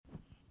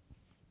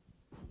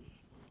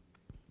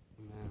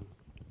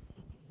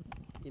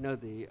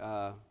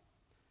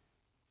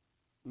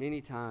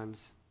Many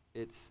times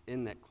it's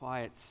in that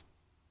quiet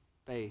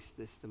space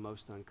that's the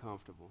most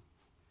uncomfortable.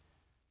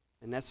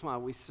 And that's why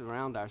we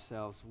surround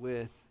ourselves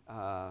with,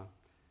 I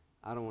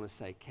don't want to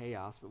say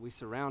chaos, but we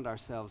surround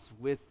ourselves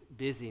with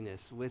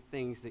busyness, with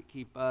things that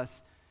keep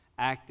us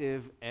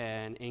active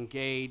and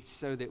engaged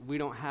so that we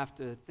don't have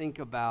to think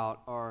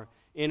about or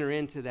enter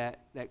into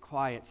that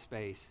quiet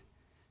space.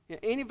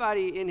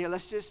 Anybody in here,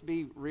 let's just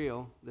be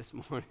real this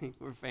morning.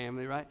 We're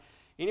family, right?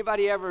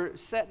 Anybody ever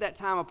set that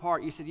time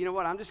apart? You said, you know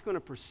what, I'm just going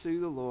to pursue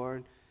the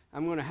Lord.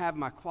 I'm going to have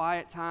my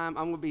quiet time.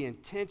 I'm going to be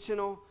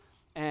intentional.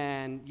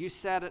 And you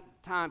set a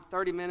time,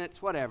 30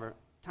 minutes, whatever.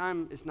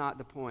 Time is not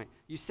the point.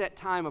 You set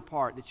time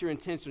apart that you're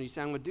intentional. You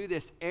say, I'm going to do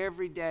this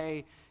every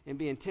day and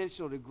be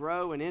intentional to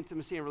grow in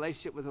intimacy and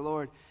relationship with the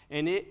Lord.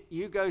 And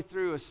you go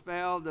through a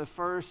spell the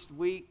first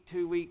week,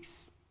 2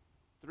 weeks,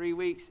 3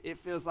 weeks, it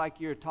feels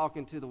like you're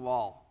talking to the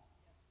wall.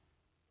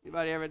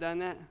 Anybody ever done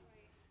that?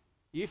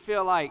 You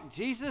feel like,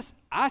 Jesus,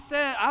 I've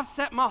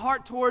set my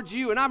heart towards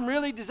you, and I'm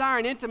really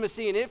desiring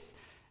intimacy,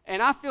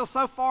 and I feel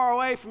so far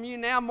away from you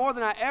now more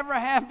than I ever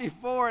have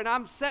before, and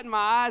I'm setting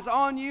my eyes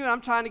on you, and I'm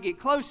trying to get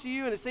close to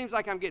you, and it seems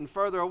like I'm getting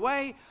further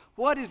away.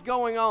 What is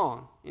going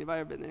on?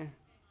 Anybody ever been there?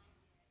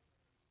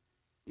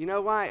 You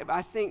know why?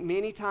 I think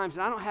many times,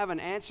 and I don't have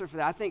an answer for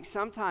that, I think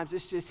sometimes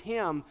it's just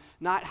Him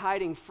not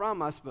hiding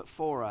from us, but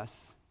for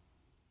us.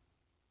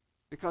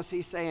 Because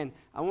He's saying,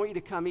 I want you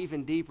to come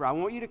even deeper. I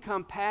want you to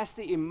come past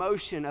the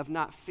emotion of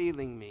not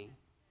feeling me.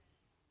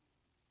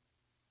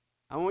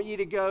 I want you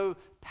to go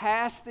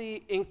past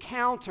the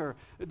encounter.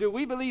 Do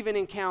we believe in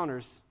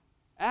encounters?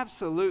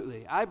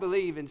 Absolutely. I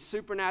believe in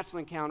supernatural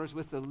encounters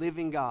with the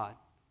living God.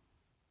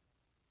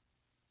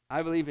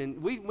 I believe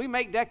in, we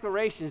make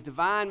declarations,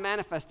 divine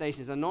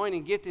manifestations,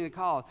 anointing, gifting, and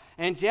call,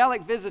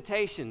 angelic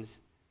visitations,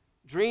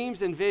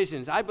 dreams and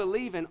visions. I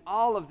believe in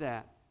all of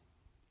that.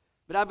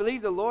 But I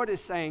believe the Lord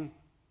is saying,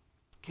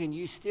 can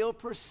you still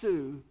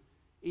pursue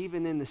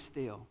even in the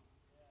still?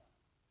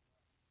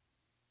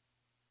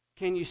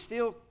 Can you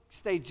still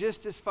stay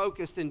just as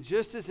focused and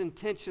just as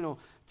intentional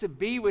to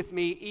be with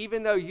me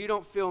even though you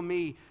don't feel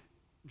me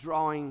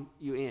drawing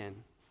you in?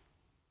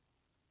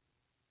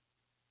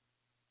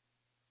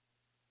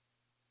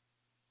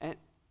 And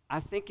I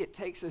think it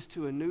takes us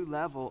to a new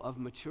level of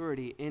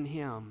maturity in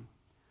Him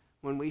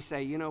when we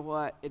say, you know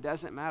what, it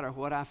doesn't matter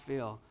what I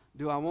feel.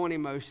 Do I want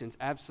emotions?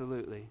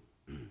 Absolutely.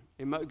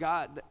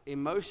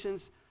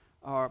 Emotions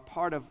are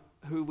part of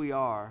who we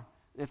are.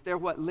 If they're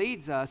what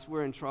leads us,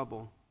 we're in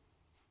trouble.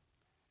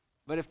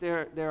 But if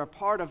they're a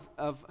part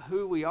of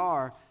who we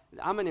are,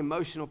 I'm an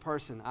emotional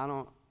person.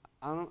 I'm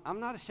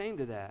not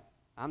ashamed of that.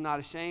 I'm not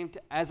ashamed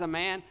as a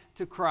man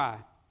to cry.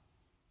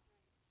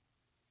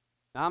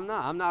 I'm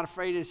not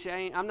afraid of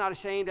shame. I'm not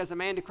ashamed as a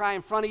man to cry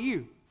in front of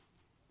you.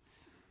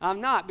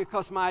 I'm not,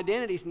 because my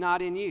identity's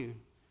not in you.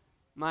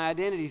 My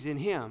identity's in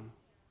Him.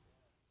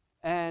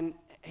 And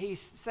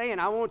He's saying,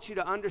 I want you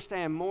to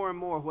understand more and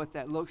more what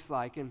that looks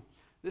like. And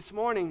this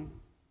morning,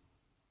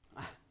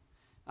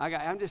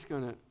 I'm just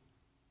gonna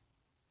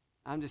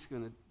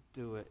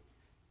do it.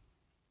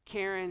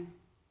 Karen,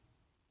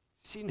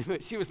 she knew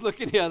it. She was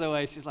looking the other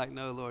way. She's like,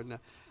 no, Lord, no.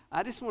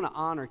 I just want to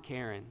honor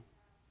Karen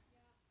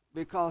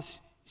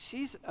because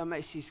she's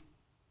amazing.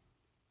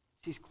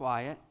 She's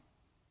quiet.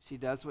 She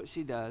does what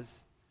she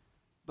does,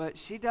 but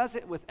she does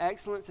it with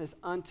excellence as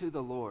unto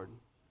the Lord.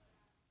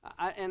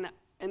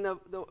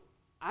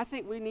 I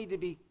think we need to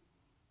be give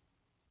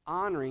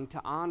honor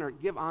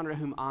to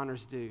whom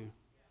honors due.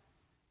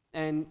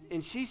 And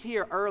she's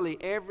here early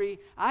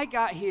I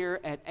got here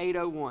at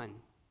 8:01.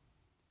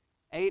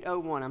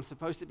 8:01, I'm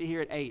supposed to be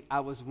here at 8. I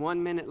was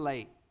 1 minute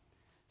late.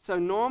 So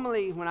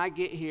normally when I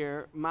get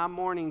here, my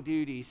morning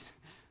duties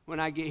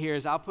when I get here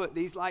is I'll put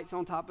these lights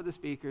on top of the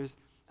speakers.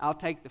 I'll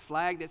take the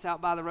flag that's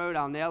out by the road,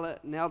 I'll nail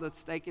the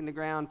stake in the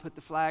ground, put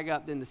the flag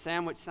up, then the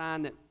sandwich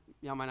sign that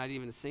y'all might not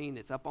even have seen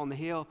that's up on the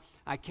hill,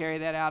 I carry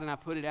that out and I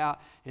put it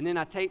out, and then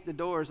I tape the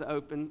doors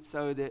open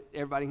so that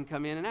everybody can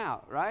come in and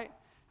out, right?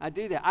 I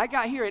do that. I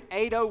got here at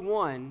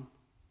 8:01.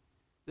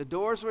 The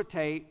doors were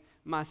taped.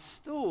 My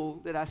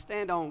stool that I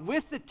stand on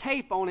with the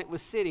tape on it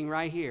was sitting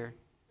right here.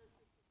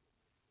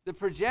 The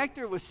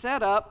projector was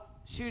set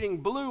up,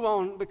 shooting blue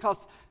on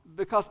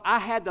because I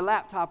had the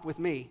laptop with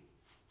me.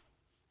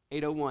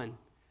 8:01.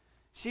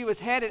 She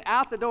was headed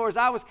out the door as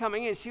I was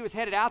coming in. She was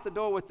headed out the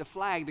door with the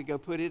flag to go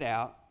put it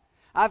out.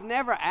 I've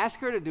never asked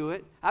her to do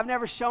it. I've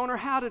never shown her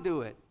how to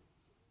do it.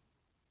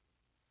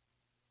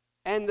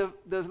 And the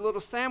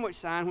little sandwich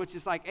sign, which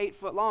is like 8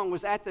 foot long,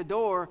 was at the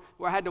door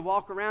where I had to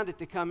walk around it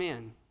to come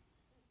in.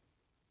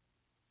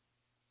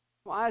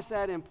 Why is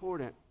that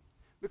important?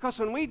 Because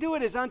when we do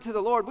it as unto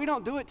the Lord, we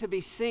don't do it to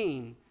be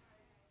seen.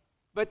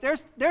 But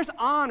there's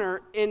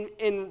honor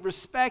in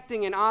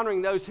respecting and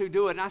honoring those who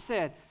do it. And I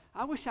said,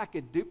 I wish I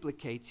could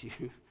duplicate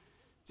you.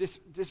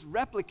 just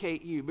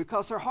replicate you,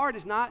 because her heart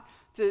is not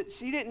to,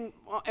 she didn't,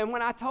 and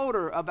when I told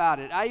her about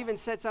it, I even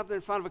said something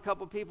in front of a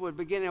couple of people at the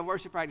beginning of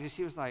worship practice.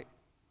 She was like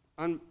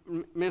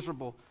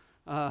miserable,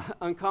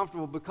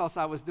 uncomfortable because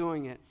I was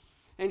doing it.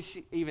 And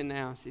even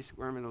now, she's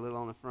squirming a little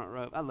on the front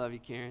row. I love you,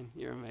 Karen.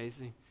 You're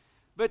amazing.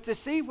 But to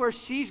see where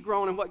she's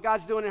grown and what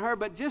God's doing in her,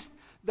 but just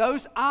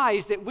those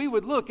eyes that we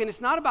would look, and it's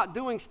not about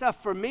doing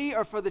stuff for me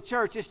or for the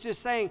church. It's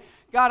just saying,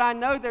 God, I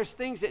know there's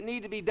things that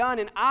need to be done,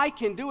 and I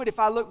can do it if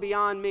I look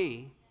beyond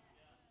me.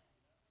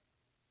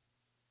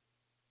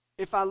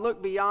 If I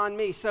look beyond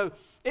me. So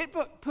it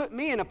put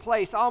me in a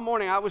place all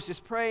morning. I was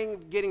just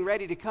praying, getting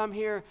ready to come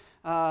here,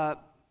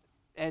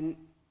 and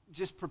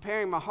just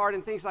preparing my heart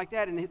and things like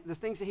that. And the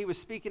things that he was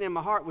speaking in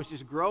my heart was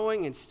just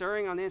growing and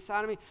stirring on the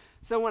inside of me.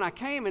 So when I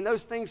came and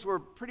those things were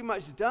pretty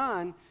much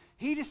done,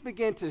 he just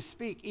began to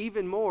speak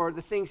even more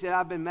the things that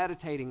I've been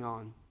meditating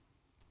on.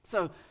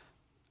 So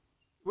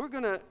we're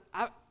going to,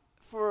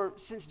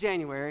 since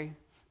January,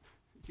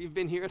 if you've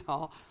been here at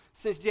all,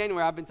 since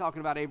January I've been talking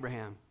about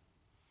Abraham.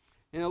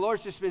 And the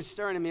Lord's just been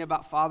stirring in me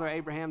about Father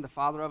Abraham, the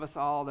father of us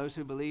all, those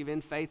who believe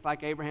in faith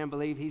like Abraham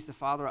believed. He's the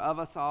father of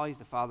us all. He's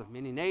the father of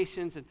many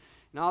nations and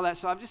all that.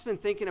 So I've just been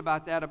thinking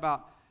about that,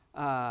 about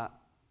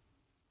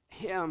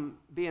him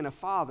being a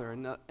father.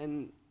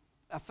 And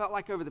I felt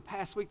like over the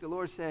past week the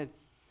Lord said,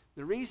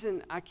 the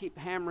reason I keep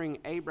hammering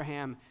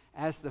Abraham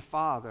as the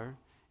father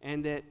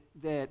and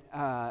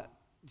that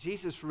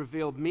Jesus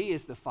revealed me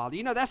as the father.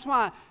 You know, that's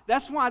why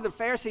the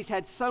Pharisees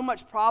had so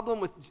much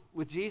problem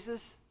with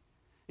Jesus.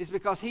 Is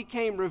because he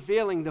came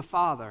revealing the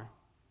Father.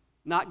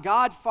 Not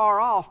God far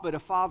off, but a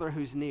Father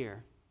who's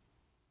near.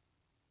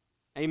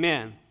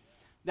 Amen.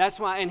 That's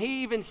why, and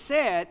he even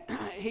said,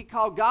 he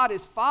called God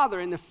his Father,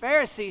 and the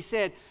Pharisee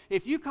said,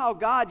 if you call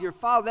God your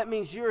Father, that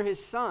means you're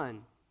his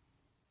son.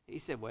 He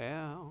said,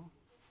 well.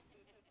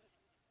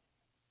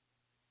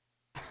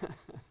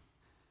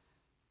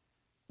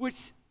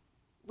 which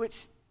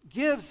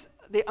gives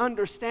the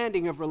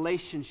understanding of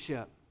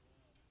relationship,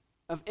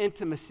 of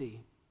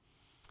intimacy.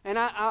 And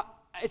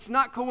it's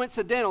not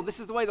coincidental. This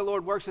is the way the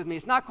Lord works with me.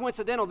 It's not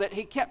coincidental that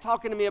he kept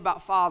talking to me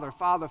about Father,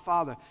 Father,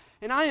 Father.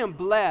 And I am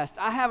blessed.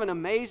 I have an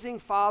amazing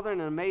father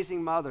and an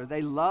amazing mother.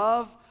 They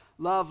love,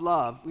 love,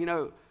 love. You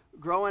know,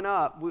 growing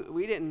up,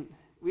 we didn't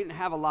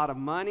have a lot of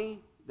money.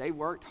 They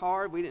worked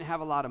hard. We didn't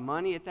have a lot of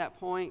money at that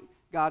point.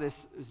 God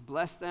has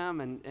blessed them,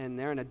 and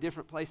they're in a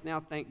different place now,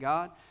 thank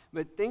God.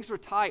 But things were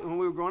tight when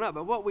we were growing up.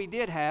 But what we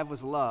did have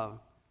was love.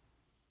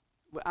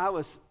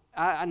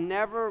 I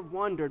never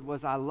wondered,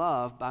 was I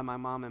loved by my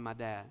mom and my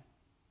dad?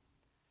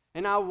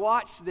 And I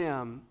watched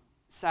them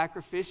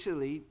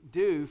sacrificially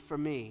do for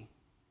me,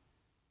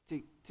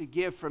 to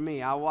give for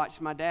me. I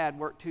watched my dad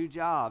work 2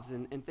 jobs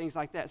and things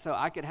like that so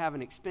I could have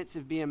an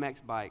expensive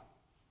BMX bike,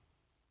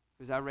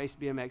 because I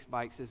raced BMX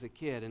bikes as a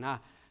kid. And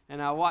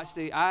I watched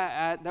there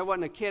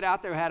wasn't a kid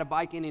out there who had a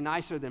bike any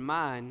nicer than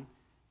mine,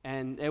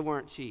 and they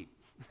weren't cheap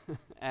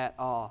at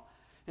all.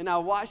 And I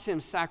watched him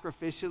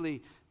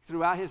sacrificially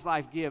throughout his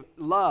life give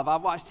love. I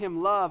watched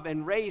him love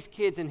and raise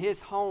kids in his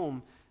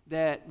home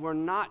that were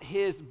not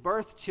his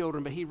birth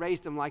children, but he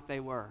raised them like they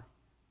were.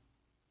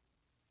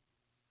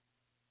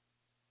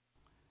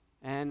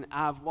 And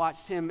I've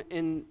watched him,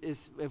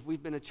 if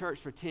we've been a church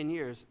for 10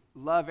 years,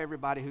 love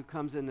everybody who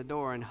comes in the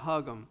door and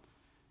hug them,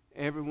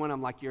 every one of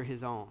them like you're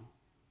his own.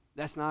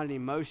 That's not an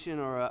emotion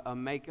or a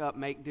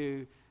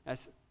make-do.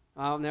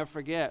 I'll never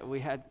forget, we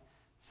had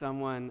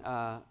someone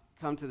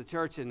come to the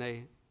church, and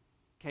they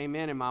came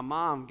in, and my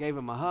mom gave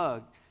him a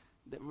hug.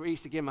 We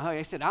used to give him a hug.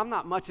 I said, I'm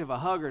not much of a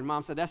hugger. And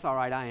Mom said, that's all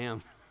right, I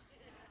am.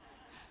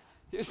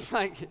 It's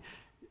like,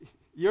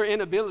 your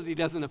inability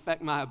doesn't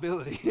affect my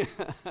ability.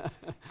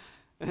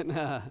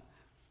 And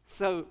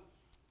so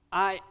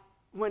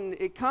when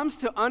it comes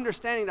to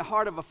understanding the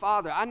heart of a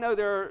father, I know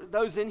there are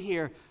those in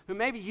here who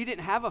maybe you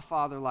didn't have a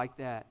father like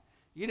that.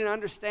 You didn't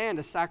understand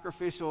a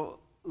sacrificial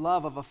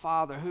love of a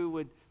father who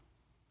would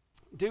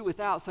do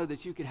without so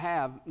that you could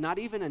have not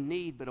even a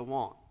need, but a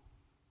want.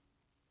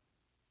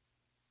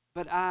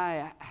 But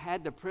I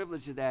had the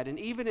privilege of that. And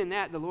even in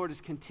that, the Lord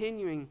is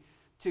continuing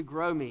to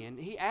grow me. And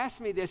he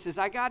asked me this as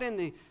I got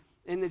in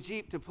the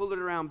Jeep to pull it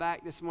around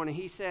back this morning.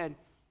 He said,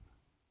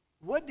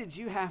 what did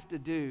you have to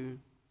do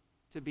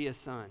to be a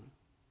son?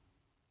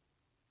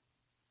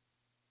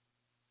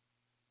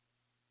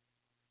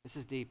 This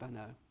is deep, I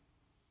know.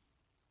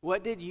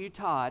 What did you,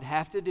 Todd,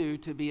 have to do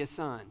to be a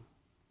son?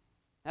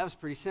 That was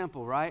pretty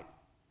simple, right?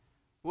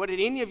 What did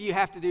any of you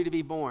have to do to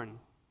be born?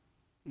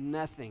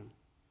 Nothing.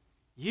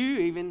 You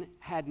even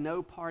had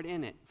no part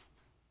in it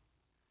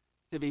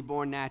to be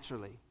born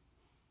naturally,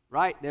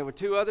 right? There were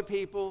 2 other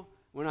people.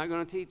 We're not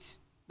going to teach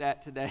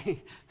that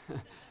today.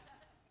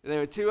 There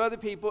were 2 other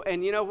people,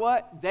 and you know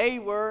what? They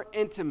were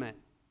intimate.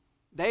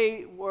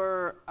 They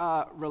were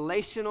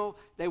relational.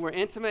 They were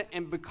intimate,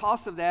 and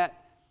because of that,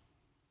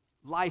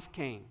 life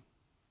came.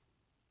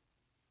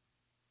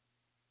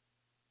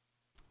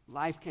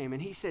 Life came,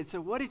 and he said,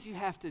 so what did you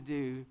have to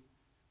do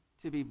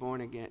to be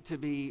born again, to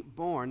be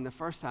born the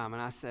first time?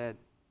 And I said,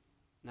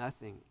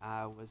 nothing.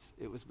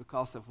 It was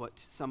because of what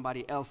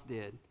somebody else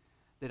did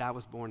that I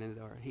was born into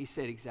the earth. He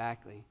said,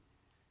 exactly.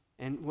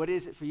 And what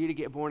is it for you to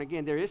get born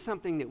again? There is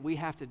something that we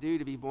have to do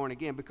to be born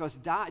again, because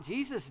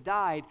Jesus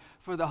died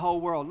for the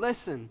whole world.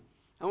 Listen,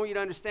 I want you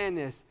to understand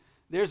this.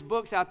 There's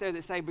books out there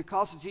that say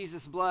because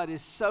Jesus' blood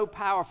is so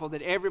powerful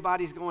that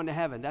everybody's going to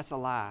heaven. That's a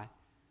lie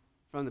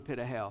from the pit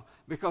of hell.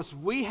 Because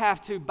we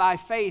have to, by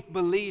faith,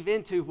 believe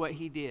into what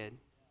he did.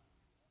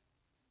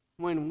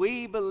 When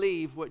we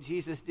believe what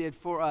Jesus did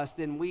for us,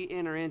 then we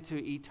enter into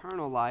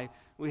eternal life.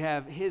 We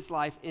have his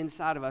life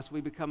inside of us.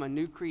 We become a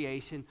new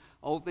creation.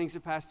 Old things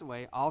have passed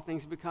away. All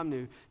things have become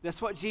new.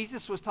 That's what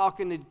Jesus was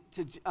talking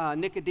to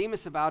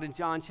Nicodemus about in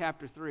John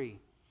chapter 3.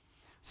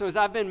 So as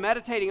I've been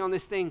meditating on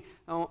this thing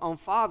on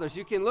fathers,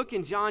 you can look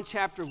in John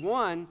chapter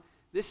 1.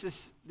 This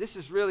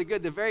is really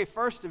good. The very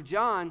first of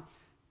John,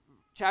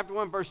 chapter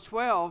 1, verse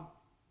 12.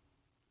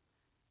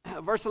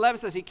 Verse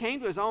 11 says, he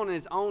came to his own, and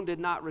his own did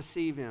not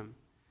receive him.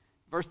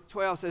 Verse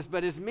 12 says,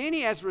 but as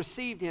many as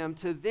received him,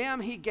 to them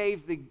he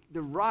gave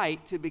the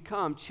right to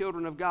become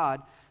children of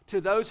God, to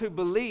those who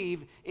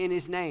believe in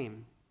his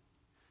name.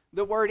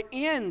 The word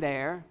in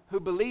there, who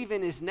believe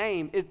in his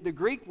name, is the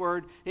Greek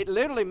word, it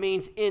literally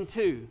means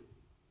into.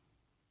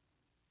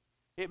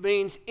 It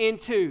means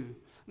into.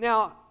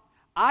 Now,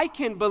 I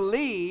can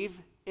believe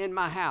in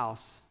my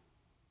house.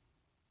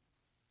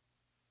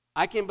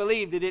 I can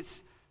believe that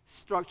it's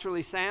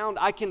structurally sound.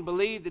 I can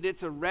believe that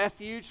it's a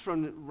refuge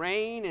from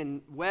rain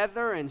and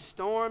weather and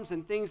storms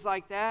and things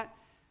like that.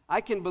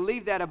 I can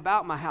believe that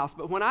about my house.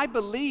 But when I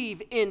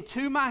believe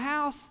into my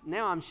house,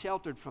 now I'm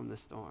sheltered from the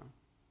storm.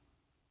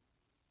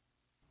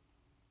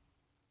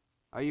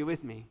 Are you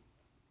with me?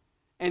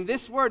 And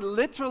this word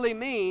literally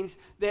means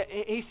that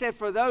he said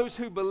for those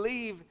who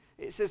believe,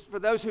 it says for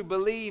those who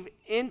believe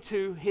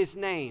into his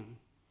name.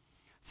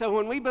 So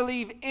when we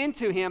believe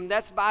into him,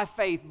 that's by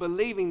faith,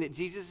 believing that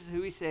Jesus is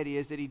who he said he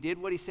is, that he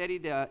did what he said he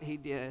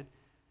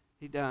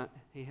had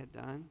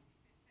done.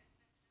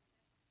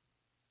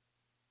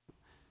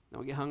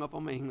 Don't get hung up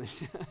on my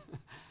English.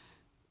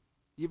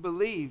 You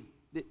believe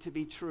that to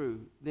be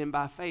true, then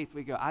by faith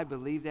we go, I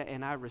believe that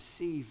and I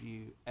receive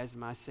you as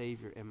my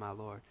Savior and my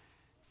Lord.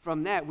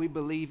 From that, we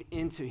believe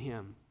into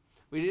him.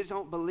 We just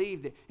don't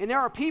believe that. And there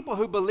are people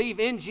who believe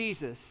in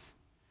Jesus.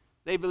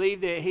 They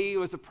believe that he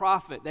was a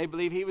prophet. They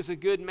believe he was a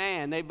good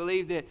man. They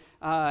believe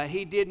that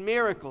he did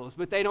miracles,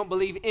 but they don't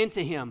believe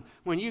into him.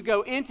 When you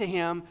go into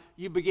him,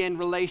 you begin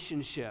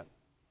relationship.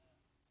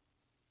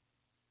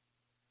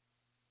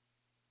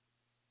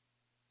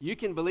 You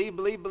can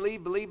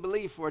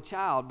believe for a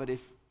child, but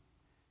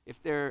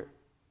if there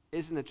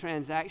isn't a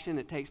transaction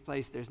that takes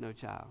place, there's no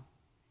child.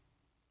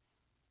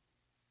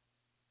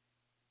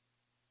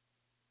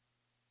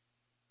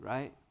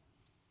 Right?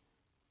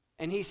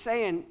 And he's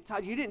saying,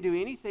 Todd, you didn't do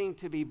anything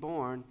to be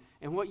born,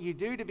 and what you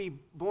do to be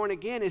born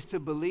again is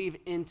to believe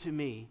into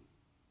me.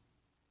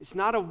 It's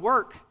not a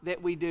work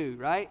that we do,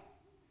 right?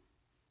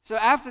 So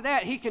after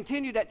that, he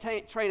continued that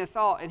train of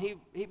thought, and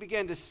he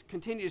began to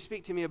continue to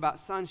speak to me about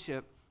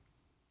sonship.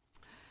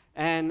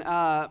 And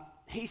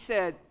he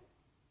said,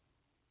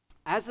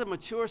 as a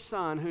mature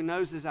son who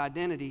knows his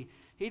identity,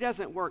 he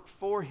doesn't work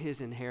for his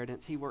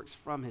inheritance, he works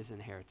from his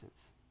inheritance.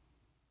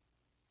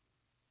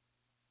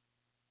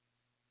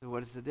 So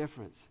what is the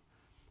difference?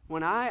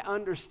 When I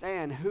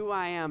understand who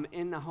I am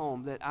in the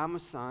home, that I'm a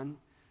son,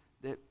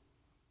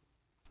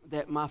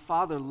 that my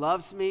father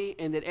loves me,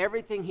 and that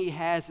everything he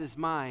has is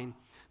mine,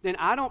 then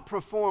I don't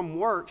perform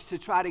works to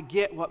try to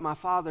get what my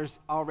father's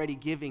already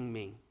giving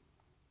me.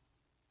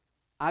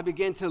 I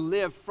begin to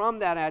live from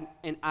that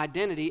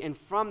identity and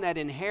from that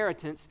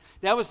inheritance.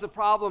 That was the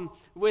problem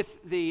with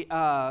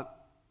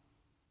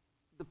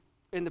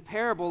in the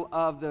parable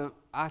of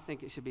I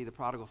think it should be the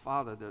prodigal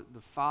father,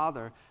 the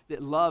father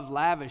that loved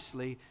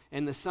lavishly,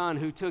 and the son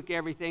who took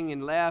everything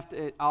and left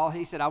it all.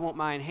 He said, I want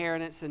my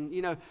inheritance.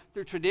 And,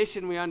 through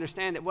tradition, we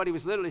understand that what he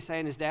was literally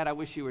saying is, Dad, I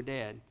wish you were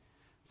dead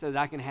so that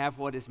I can have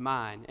what is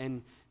mine.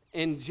 And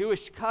in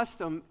Jewish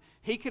custom,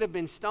 he could have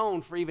been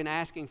stoned for even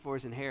asking for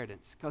his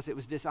inheritance because it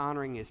was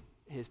dishonoring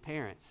his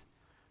parents.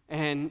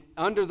 And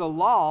under the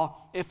law,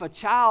 if a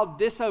child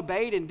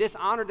disobeyed and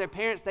dishonored their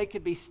parents, they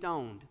could be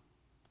stoned.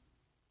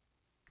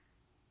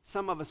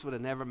 Some of us would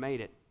have never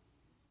made it.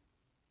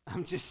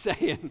 I'm just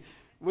saying,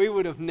 we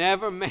would have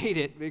never made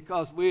it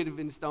because we would have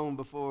been stoned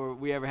before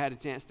we ever had a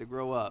chance to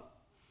grow up.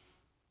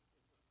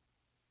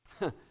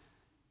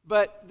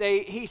 But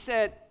he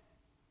said,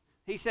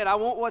 I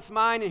want what's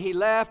mine, and he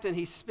left, and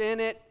he spent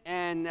it,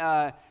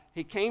 and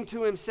he came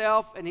to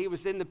himself, and he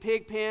was in the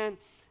pig pen,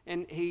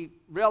 and he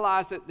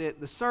realized that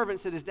the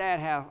servants at his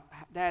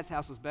dad's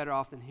house was better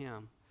off than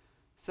him.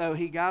 So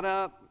he got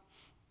up,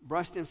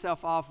 brushed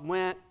himself off,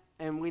 went,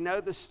 and we know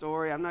the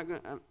story.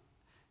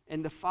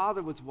 And the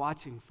father was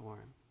watching for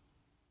him.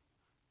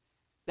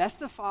 That's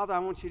the father I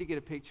want you to get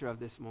a picture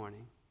of this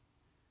morning.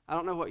 I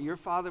don't know what your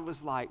father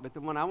was like, but the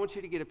one I want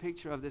you to get a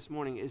picture of this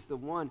morning is the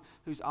one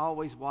who's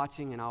always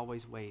watching and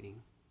always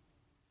waiting,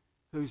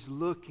 who's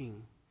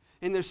looking.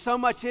 And there's so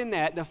much in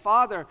that. The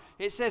father,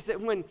 it says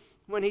that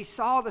when he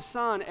saw the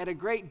son at a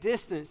great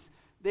distance,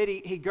 that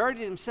he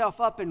girded himself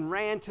up and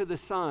ran to the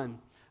son.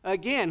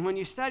 Again, when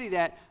you study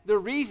that, the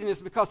reason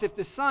is because if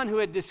the son who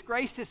had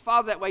disgraced his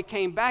father that way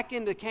came back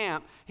into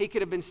camp, he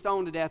could have been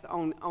stoned to death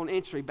on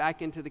entry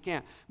back into the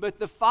camp. But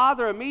the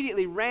father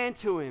immediately ran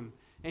to him.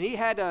 And he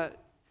had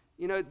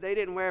they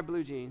didn't wear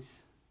blue jeans.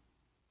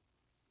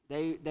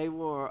 They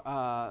wore,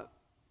 I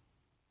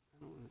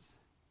don't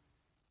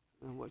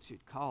know what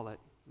you'd call it,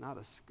 not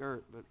a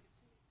skirt, but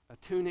a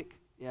tunic.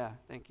 Yeah,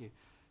 thank you.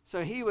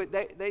 So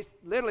they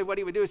literally what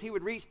he would do is he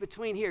would reach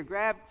between here,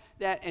 grab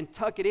that and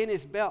tuck it in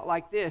his belt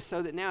like this,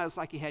 so that now it's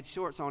like he had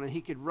shorts on and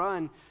he could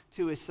run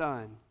to his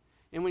son.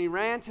 And when he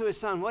ran to his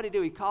son, what did he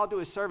do? He called to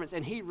his servants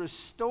and he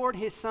restored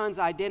his son's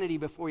identity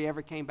before he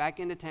ever came back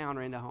into town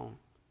or into home.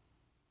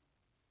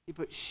 He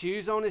put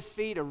shoes on his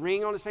feet, a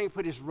ring on his finger,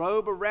 put his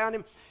robe around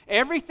him.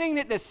 Everything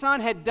that the son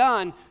had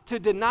done to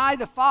deny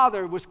the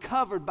father was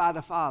covered by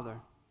the father.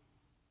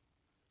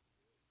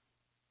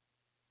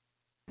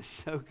 It's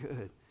so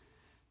good.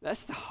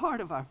 That's the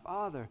heart of our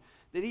Father,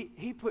 that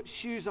he put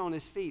shoes on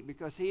his feet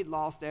because he had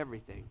lost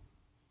everything.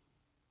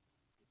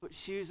 He put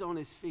shoes on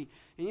his feet.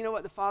 And you know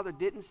what the Father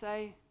didn't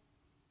say?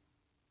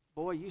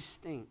 Boy, you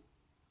stink.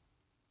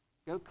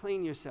 Go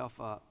clean yourself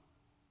up,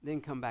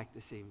 then come back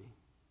to see me.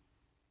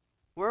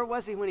 Where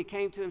was he when he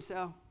came to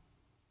himself?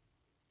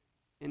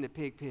 In the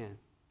pig pen.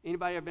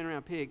 Anybody ever been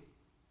around pig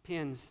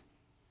pens?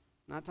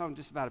 I'm not talking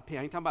just about a pen.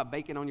 I ain't talking about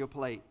bacon on your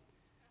plate.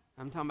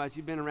 I'm talking about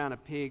you've been around a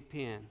pig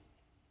pen.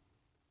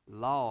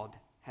 Lord,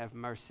 have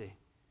mercy.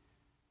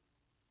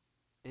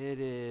 It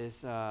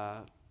is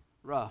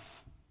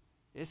rough.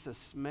 It's a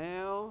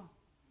smell.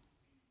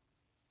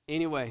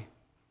 Anyway,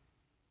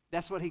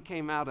 that's what he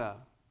came out of,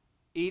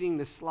 eating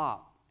the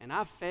slop. And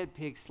I've fed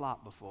pig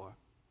slop before.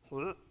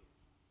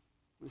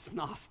 It's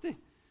nasty.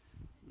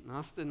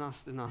 Nasty,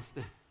 nasty,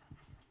 nasty.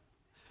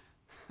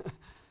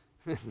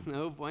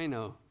 No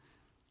bueno.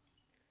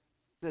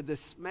 The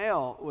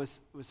smell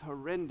was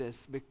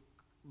horrendous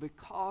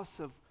because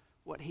of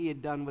what he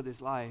had done with his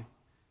life.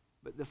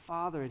 But the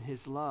Father in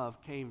his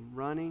love came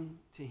running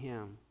to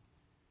him,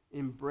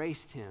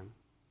 embraced him.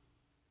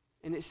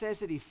 And it says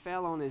that he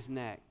fell on his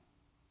neck.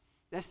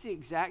 That's the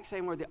exact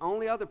same word. The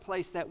only other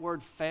place that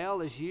word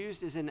fell is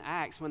used is in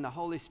Acts when the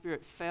Holy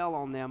Spirit fell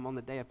on them on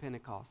the day of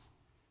Pentecost.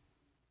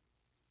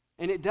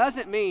 And it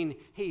doesn't mean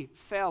he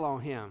fell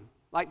on him,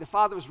 like the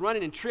Father was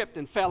running and tripped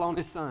and fell on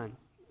his Son.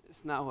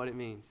 It's not what it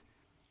means.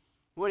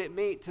 What it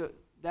means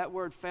that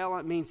word fell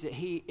on means that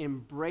he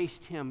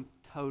embraced him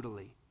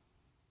totally.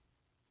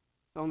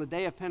 So on the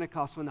day of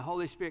Pentecost, when the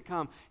Holy Spirit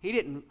come, he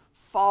didn't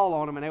fall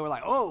on them and they were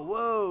like, oh,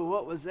 whoa,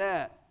 what was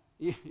that?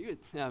 You would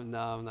tell them, no,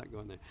 I'm not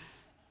going there.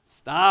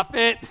 Stop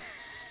it.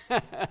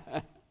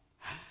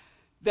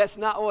 That's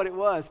not what it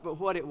was. But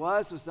what it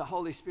was the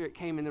Holy Spirit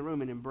came in the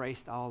room and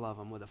embraced all of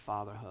them with a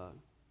father hug.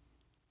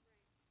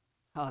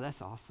 Oh,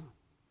 that's awesome.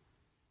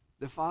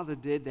 The Father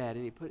did that,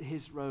 and he put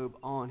his robe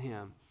on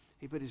him.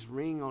 He put his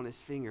ring on his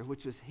finger,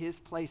 which was his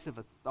place of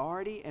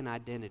authority and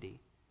identity.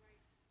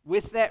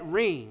 With that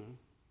ring,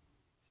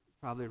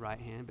 probably right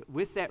hand, but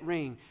with that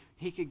ring,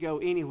 he could go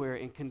anywhere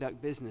and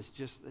conduct business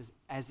just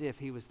as if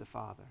he was the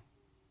Father.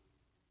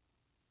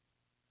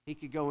 He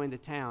could go into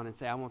town and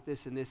say, I want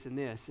this and this and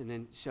this, and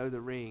then show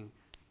the ring,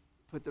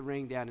 put the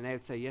ring down, and they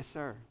would say, yes,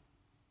 sir,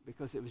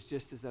 because it was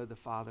just as though the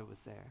Father was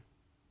there.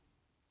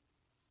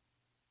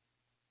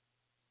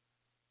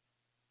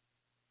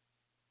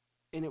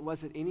 And it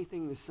wasn't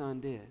anything the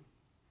Son did.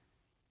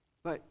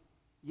 But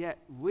yet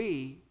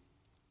we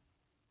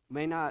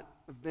may not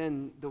have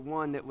been the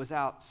one that was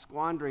out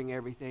squandering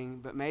everything,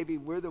 but maybe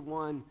we're the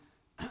one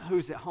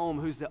who's at home,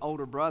 who's the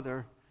older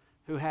brother,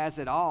 who has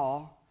it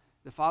all.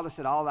 The Father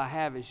said, all I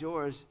have is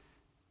yours.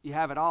 You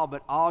have it all,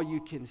 but all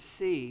you can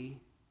see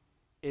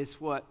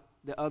is what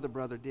the other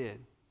brother did.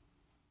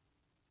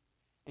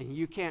 And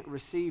you can't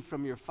receive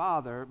from your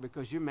Father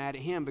because you're mad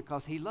at him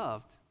because he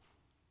loved.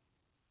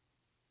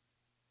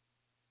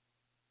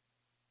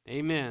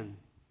 Amen.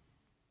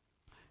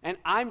 And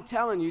I'm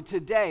telling you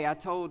today, I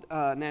told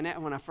Nanette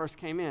when I first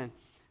came in,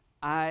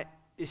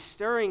 it's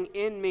stirring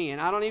in me, and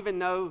I don't even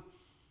know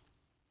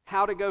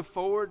how to go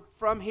forward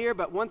from here,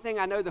 but one thing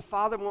I know the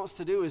Father wants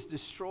to do is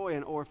destroy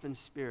an orphan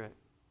spirit.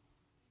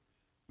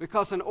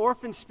 Because an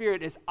orphan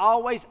spirit is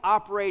always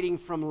operating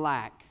from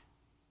lack.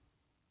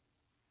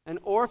 An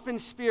orphan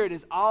spirit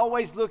is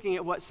always looking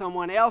at what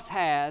someone else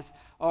has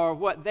or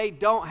what they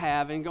don't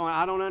have and going,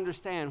 I don't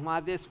understand, why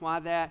this, why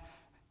that?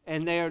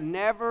 And they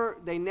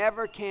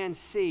never can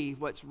see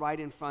what's right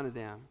in front of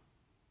them.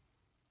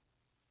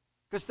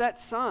 Because that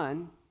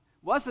son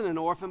wasn't an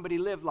orphan, but he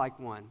lived like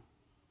one.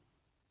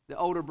 The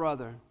older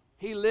brother.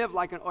 He lived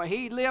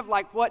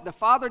like what the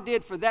Father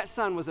did for that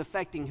son was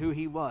affecting who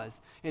he was.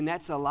 And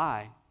that's a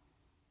lie.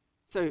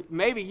 So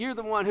maybe you're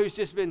the one who's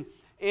just been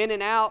in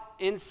and out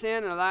in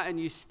sin and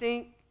you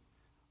stink.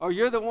 Or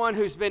you're the one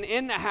who's been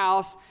in the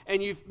house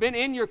and you've been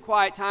in your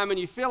quiet time and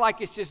you feel like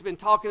it's just been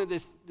talking to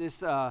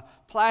this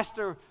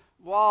plaster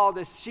wall,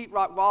 this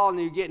sheetrock wall, and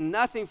you're getting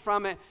nothing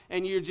from it,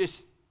 and you're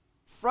just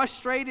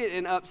frustrated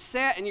and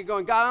upset, and you're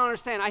going, God, I don't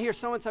understand. I hear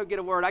so-and-so get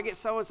a word. I get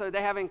so-and-so,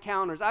 they have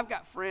encounters. I've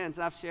got friends,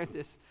 I've shared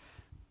this.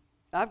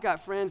 I've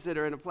got friends that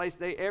are in a place,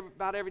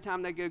 about every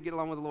time they go get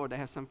along with the Lord, they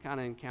have some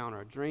kind of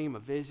encounter, a dream, a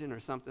vision, or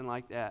something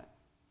like that.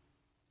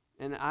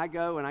 And I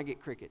go and I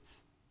get crickets.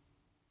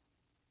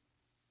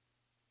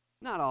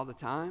 Not all the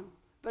time,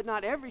 but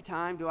not every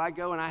time do I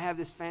go and I have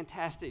this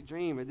fantastic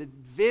dream or the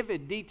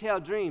vivid,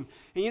 detailed dream.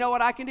 And you know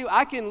what I can do?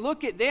 I can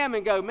look at them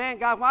and go, man,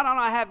 God, why don't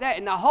I have that?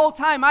 And the whole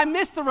time I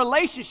miss the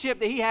relationship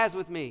that he has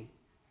with me.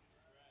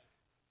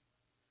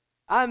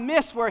 I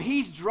miss where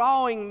he's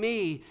drawing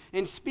me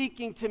and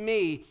speaking to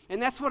me.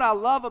 And that's what I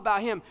love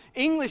about him.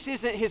 English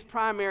isn't his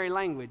primary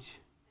language.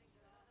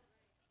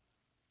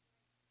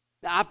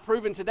 I've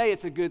proven today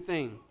it's a good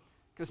thing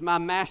because my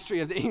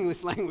mastery of the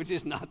English language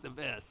is not the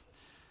best.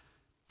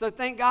 So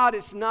thank God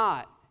it's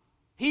not.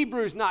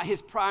 Hebrew's not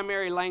his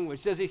primary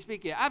language. Does he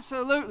speak it?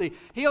 Absolutely.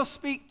 He'll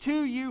speak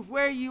to you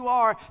where you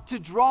are to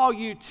draw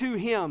you to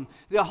him.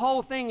 The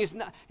whole thing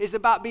is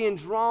about being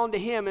drawn to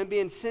him and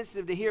being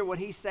sensitive to hear what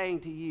he's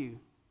saying to you.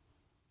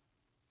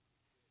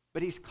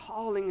 But he's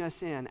calling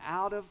us in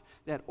out of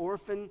that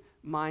orphan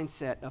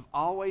mindset of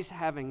always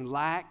having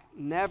lack,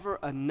 never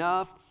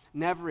enough,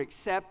 never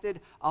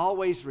accepted,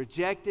 always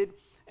rejected.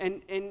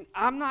 And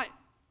I'm not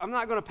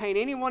going to paint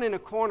anyone in a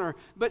corner,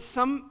 but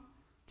some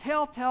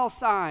telltale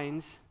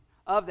signs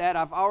of that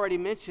I've already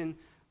mentioned.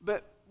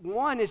 But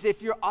one is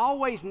if you're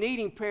always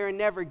needing prayer and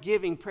never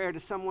giving prayer to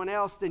someone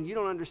else, then you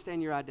don't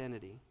understand your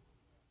identity.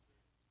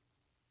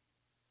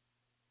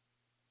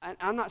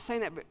 I'm not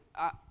saying that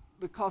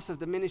because of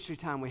the ministry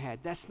time we had.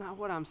 That's not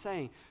what I'm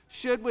saying.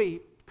 Should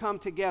we come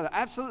together?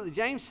 Absolutely.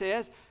 James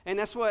says, and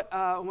that's what,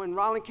 when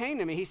Roland came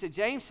to me, he said,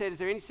 James said, is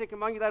there any sick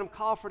among you? Let him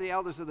call for the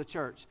elders of the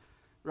church.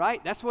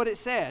 Right? That's what it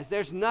says.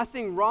 There's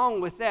nothing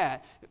wrong with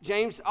that.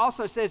 James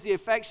also says the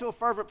effectual,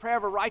 fervent prayer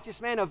of a righteous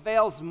man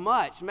avails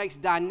much, makes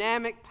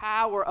dynamic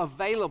power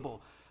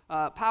available.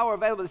 Power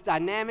available is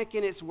dynamic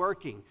in its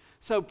working.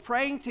 So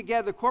praying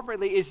together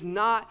corporately is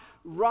not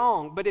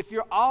wrong. But if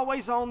you're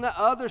always on the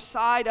other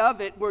side of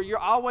it, where you're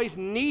always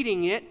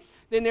needing it,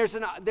 then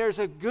there's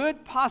a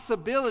good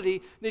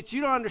possibility that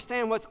you don't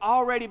understand what's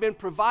already been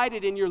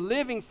provided and you're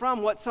living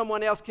from what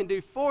someone else can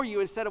do for you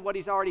instead of what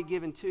he's already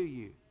given to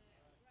you.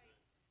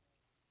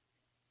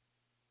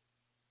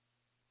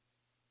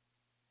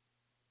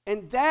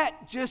 And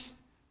that just,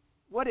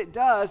 what it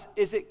does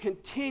is it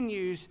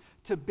continues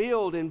to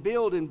build and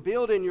build and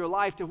build in your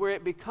life to where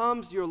it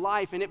becomes your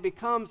life and it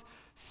becomes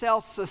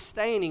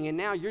self-sustaining, and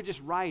now you're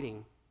just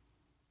writing.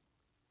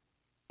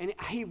 And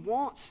he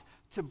wants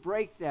to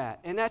break that.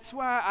 And that's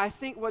why I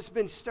think what's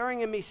been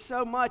stirring in me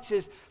so much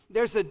is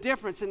there's a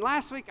difference. And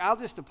last week, I'll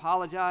just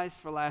apologize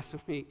for last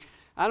week.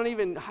 I don't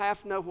even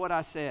half know what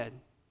I said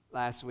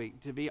last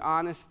week, to be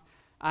honest.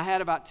 I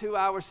had about 2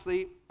 hours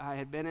sleep. I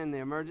had been in the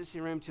emergency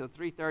room till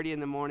 3:30 in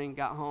the morning,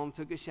 got home,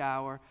 took a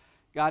shower,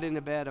 got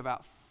into bed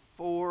about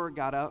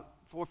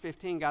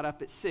 4:15, got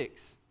up at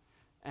 6,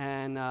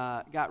 and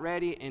got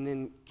ready, and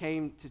then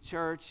came to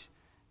church.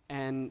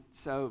 And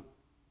so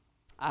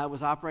I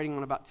was operating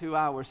on about 2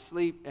 hours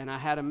sleep, and I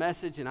had a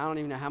message, and I don't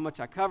even know how much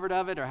I covered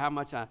of it or how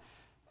much I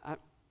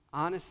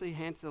honestly,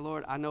 hand to the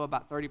Lord, I know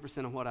about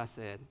 30% of what I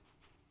said.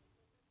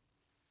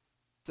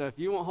 So if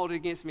you won't hold it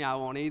against me, I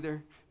won't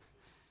either.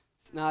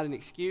 It's not an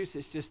excuse,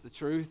 it's just the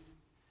truth.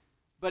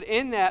 But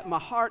in that, my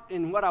heart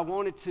and what I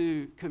wanted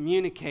to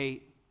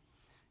communicate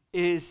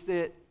is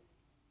that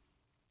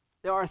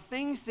there are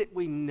things that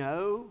we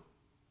know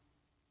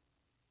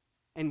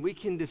and we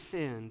can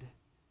defend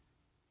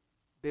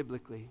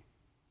biblically.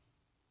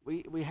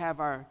 We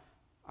have our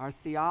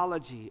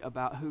theology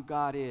about who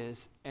God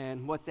is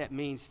and what that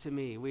means to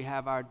me. We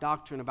have our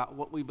doctrine about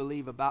what we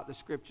believe about the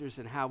Scriptures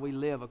and how we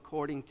live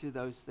according to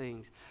those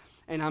things.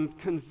 And I'm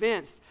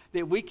convinced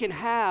that we can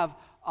have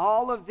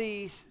all of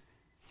these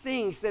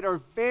things that are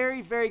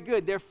very, very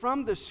good. They're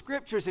from the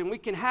Scriptures, and we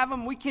can have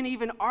them. We can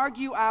even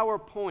argue our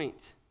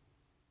point,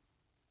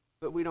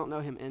 but we don't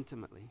know Him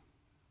intimately.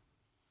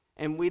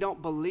 And we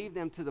don't believe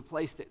them to the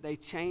place that they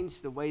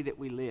change the way that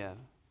we live.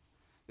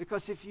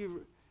 Because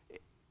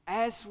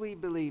as we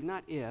believe,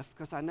 not if,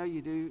 because I know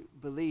you do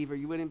believe or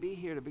you wouldn't be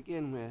here to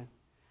begin with,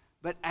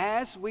 but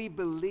as we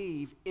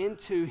believe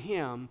into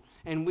Him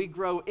and we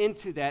grow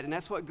into that, and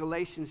that's what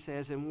Galatians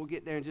says, and we'll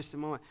get there in just a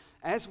moment.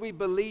 As we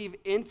believe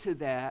into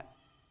that,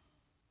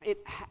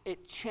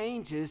 it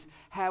changes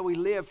how we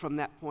live from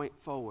that point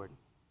forward.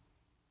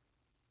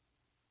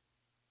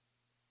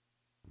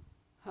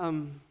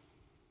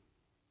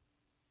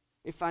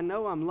 If I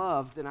know I'm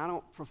loved, then I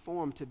don't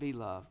perform to be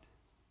loved,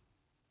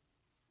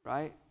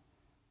 right?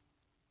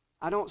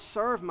 I don't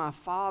serve my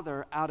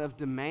Father out of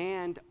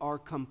demand or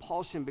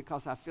compulsion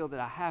because I feel that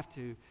I have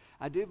to.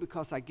 I do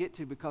because I get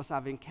to, because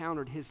I've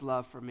encountered His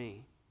love for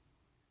me.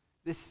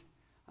 This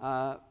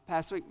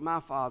past week,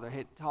 my father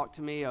had talked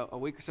to me a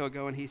week or so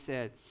ago, and he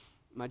said,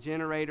 my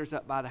generator's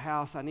up by the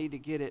house. I need to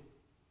get it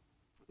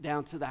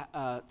down to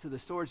the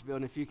storage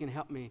building. If you can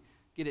help me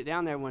get it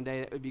down there one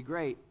day, that would be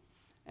great.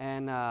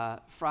 And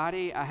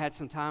Friday, I had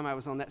some time. I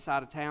was on that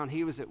side of town.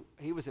 He was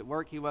at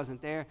work. He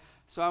wasn't there.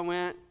 So I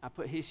went. I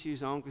put his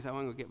shoes on because I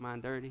wasn't going to get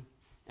mine dirty.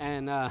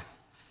 And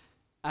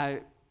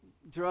I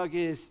drug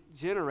his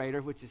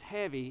generator, which is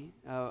heavy,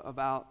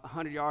 about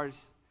 100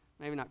 yards,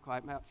 maybe not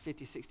quite, about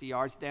 50, 60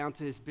 yards down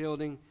to his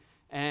building.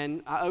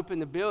 And I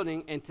opened the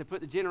building, and to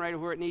put the generator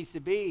where it needs to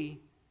be,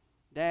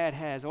 Dad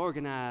has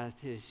organized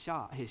his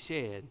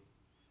shed.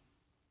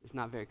 It's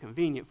not very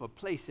convenient for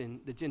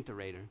placing the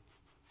generator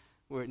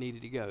where it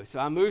needed to go. So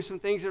I moved some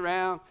things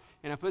around,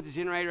 and I put the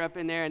generator up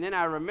in there, and then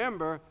I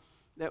remember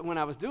that when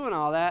I was doing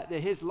all that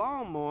his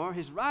lawnmower,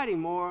 his riding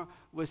mower,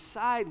 was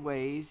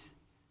sideways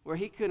where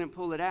he couldn't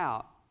pull it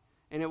out.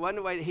 And it wasn't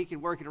a way that he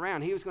could work it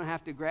around. He was going to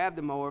have to grab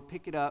the mower,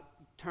 pick it up,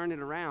 turn it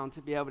around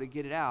to be able to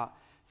get it out.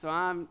 So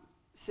I'm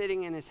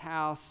sitting in his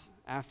house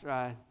after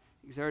I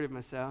exerted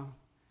myself,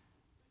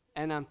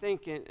 and I'm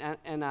thinking,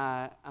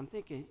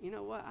 you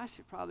know what, I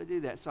should probably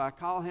do that. So I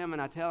call him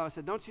and I tell him, I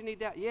said, don't you need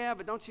that? Yeah,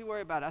 but don't you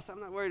worry about it. I said,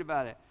 I'm not worried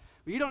about it.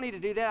 Well, you don't need to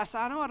do that. I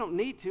said, I know I don't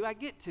need to. I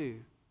get to.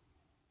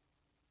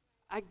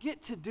 I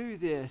get to do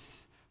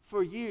this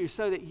for you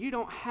so that you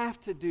don't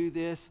have to do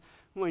this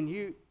when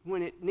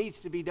it needs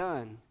to be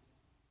done.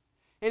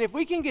 And if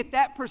we can get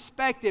that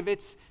perspective,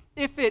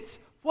 if it's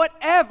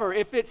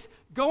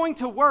going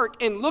to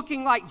work and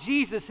looking like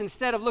Jesus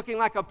instead of looking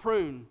like a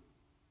prune.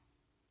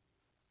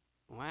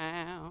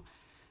 Wow,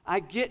 I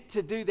get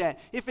to do that.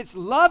 If it's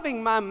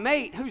loving my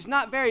mate who's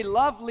not very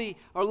lovely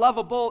or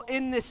lovable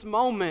in this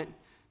moment,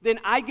 then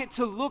I get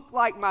to look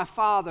like my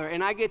Father,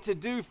 and I get to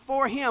do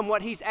for him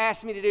what he's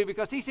asked me to do,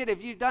 because he said,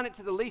 if you've done it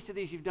to the least of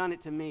these, you've done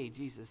it to me,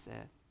 Jesus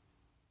said.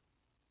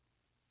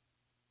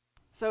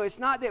 So it's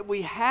not that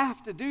we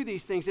have to do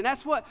these things, and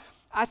that's what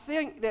I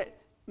think that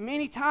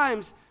many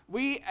times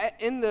we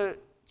in the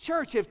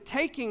church have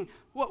taken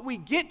what we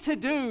get to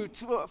do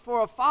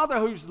for a Father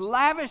who's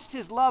lavished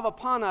his love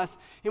upon us,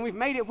 and we've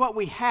made it what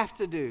we have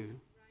to do.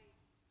 Right.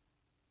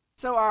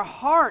 So our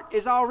heart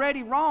is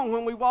already wrong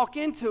when we walk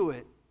into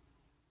it.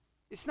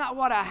 It's not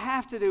what I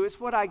have to do, it's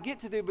what I get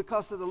to do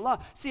because of the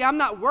love. See, I'm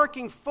not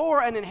working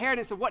for an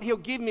inheritance of what he'll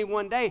give me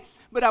one day,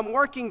 but I'm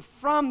working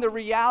from the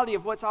reality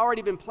of what's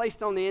already been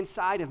placed on the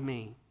inside of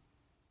me.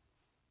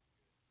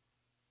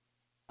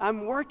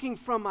 I'm working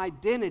from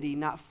identity,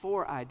 not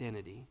for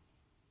identity.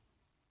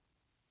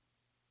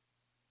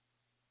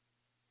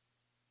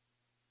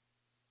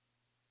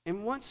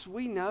 And once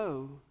we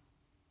know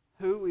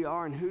who we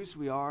are and whose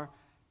we are,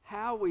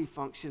 how we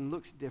function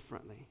looks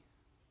differently.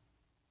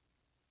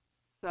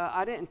 So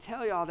I didn't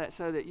tell you all that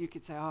so that you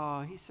could say,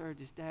 oh, he served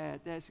his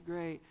dad. That's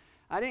great.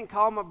 I didn't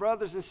call my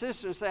brothers and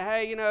sisters and say,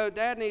 hey,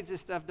 Dad needs this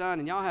stuff done,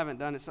 and y'all haven't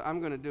done it, so I'm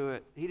going to do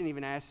it. He didn't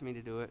even ask me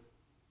to do it,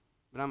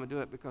 but I'm going to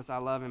do it because I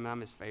love him and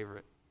I'm his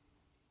favorite.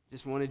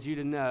 Just wanted you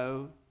to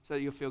know so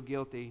that you'll feel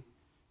guilty,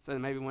 so that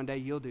maybe one day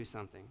you'll do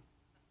something.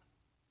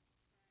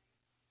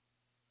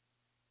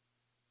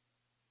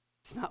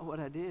 It's not what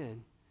I did.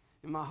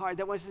 In my heart,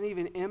 that wasn't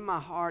even in my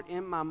heart,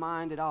 in my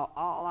mind at all.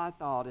 All I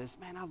thought is,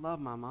 man, I love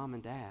my mom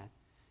and dad.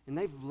 And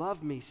they've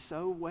loved me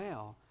so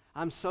well.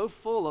 I'm so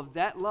full of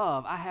that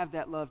love. I have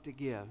that love to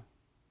give.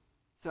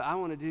 So I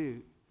want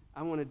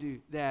to do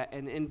that.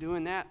 And in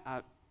doing that,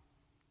 I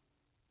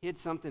hid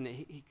something that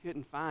he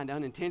couldn't find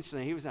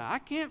unintentionally. He was like, I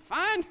can't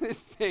find this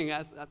thing.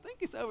 I think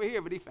it's over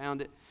here, but he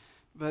found it.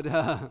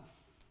 But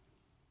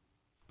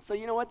so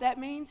you know what that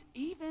means?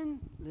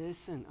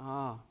 Listen,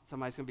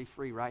 somebody's going to be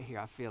free right here.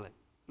 I feel it.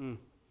 Come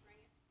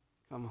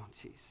on,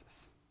 Jesus.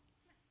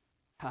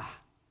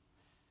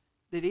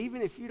 That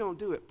even if you don't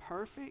do it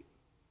perfect,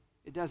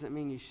 it doesn't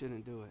mean you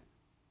shouldn't do it.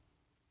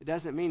 It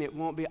doesn't mean it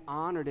won't be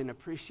honored and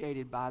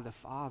appreciated by the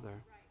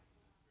Father.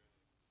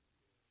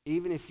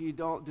 Even if you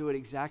don't do it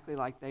exactly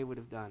like they would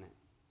have done it.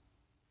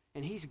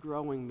 And he's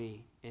growing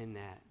me in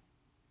that.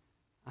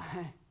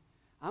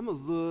 I'm a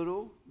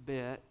little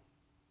bit,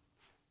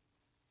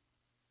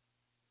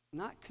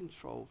 not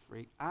control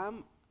freak.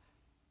 I'm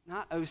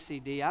not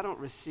OCD. I don't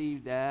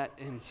receive that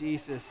in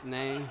Jesus'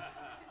 name.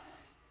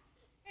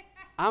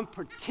 I'm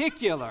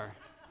particular.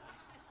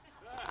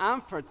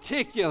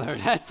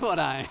 That's what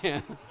I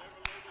am. I'm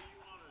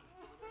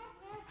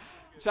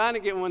trying to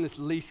get one that's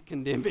least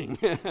condemning.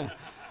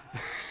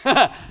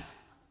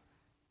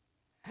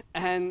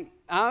 And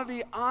I'll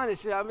be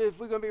honest. If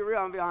we're going to be real,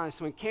 I'll be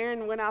honest. When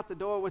Karen went out the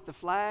door with the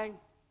flag,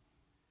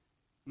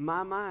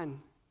 my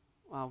mind,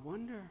 well, I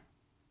wonder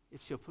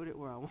if she'll put it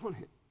where I want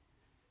it.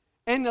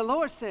 And the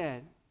Lord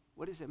said,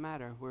 what does it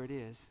matter where it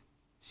is?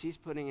 She's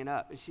putting it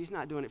up. And she's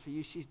not doing it for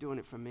you. She's doing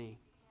it for me.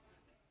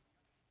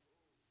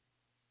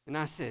 And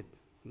I said,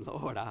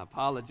 Lord, I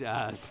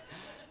apologize.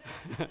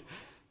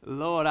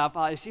 Lord, I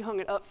apologize. She hung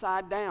it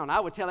upside down. I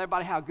would tell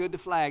everybody how good the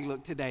flag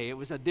looked today. It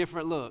was a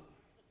different look.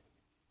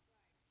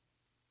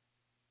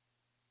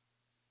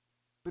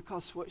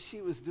 Because what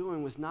she was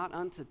doing was not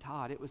unto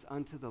Todd. It was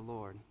unto the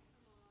Lord.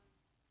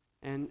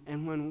 And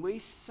when we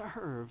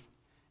serve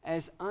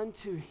as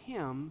unto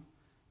him,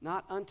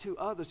 not unto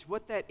others,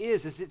 what that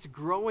is it's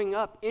growing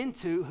up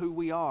into who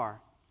we are.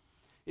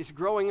 It's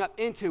growing up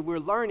into, we're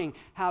learning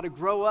how to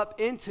grow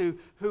up into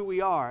who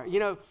we are.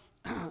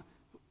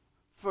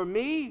 For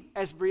me,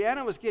 as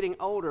Brianna was getting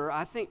older,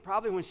 I think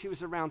probably when she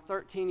was around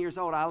 13 years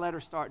old, I let her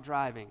start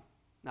driving.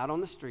 Not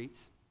on the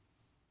streets,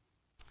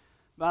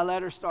 but I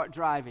let her start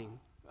driving.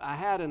 I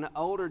had an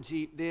older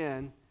Jeep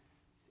then.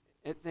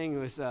 That thing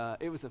was,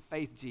 it was a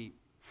faith Jeep.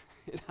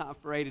 It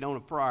operated on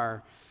a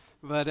prior.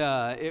 But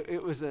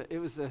it was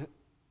a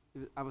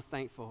I was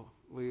thankful.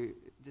 We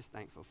just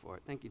thankful for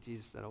it. Thank you,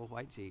 Jesus, for that old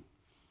white Jeep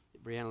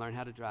that Brianna learned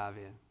how to drive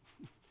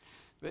in.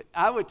 But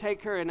I would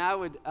take her, and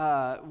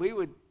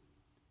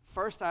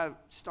first I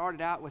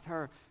started out with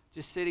her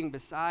just sitting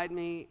beside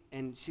me,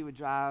 and she would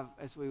drive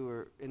as we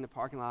were in the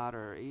parking lot,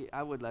 or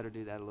I would let her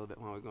do that a little bit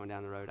when we were going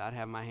down the road. I'd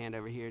have my hand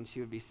over here, and she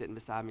would be sitting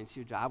beside me, and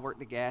she would drive. I worked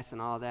the gas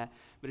and all that.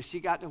 But if she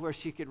got to where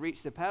she could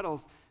reach the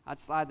pedals, I'd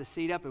slide the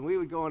seat up, and we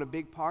would go in a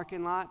big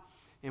parking lot,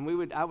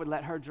 and I would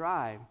let her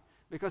drive,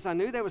 because I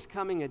knew there was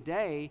coming a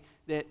day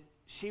that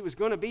she was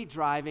going to be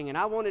driving, and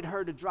I wanted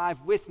her to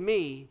drive with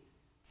me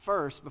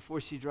first before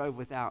she drove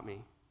without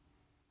me,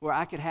 where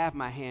I could have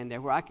my hand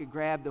there, where I could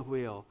grab the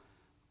wheel,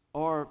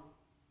 or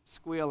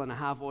squeal in a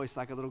high voice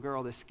like a little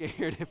girl that's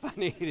scared if I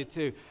needed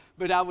to.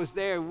 But I was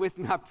there with,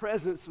 my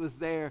presence was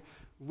there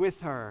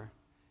with her.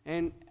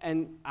 And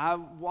I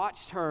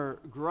watched her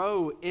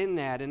grow in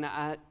that, and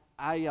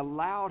I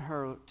allowed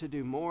her to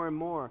do more and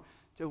more,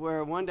 to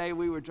where one day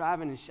we were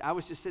driving, and I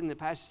was just sitting in the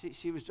passenger seat,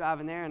 she was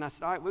driving there, and I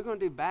said, all right, we're going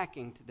to do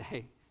backing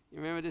today. You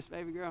remember this,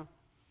 baby girl?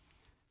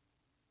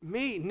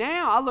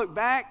 Now I look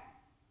back,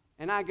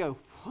 and I go,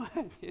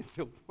 what in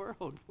the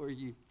world were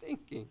you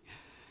thinking?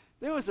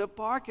 There was a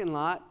parking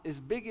lot as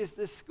big as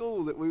this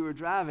school that we were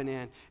driving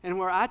in, and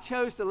where I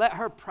chose to let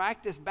her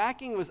practice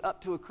backing was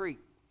up to a creek.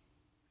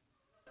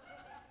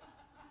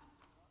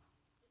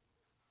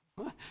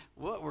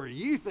 What were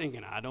you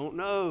thinking? I don't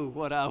know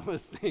what I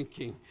was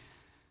thinking.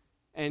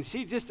 And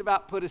she just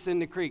about put us in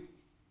the creek,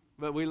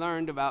 but we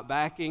learned about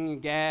backing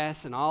and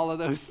gas and all of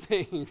those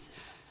things.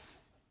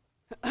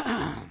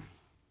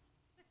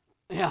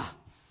 Yeah,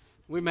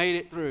 we made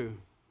it through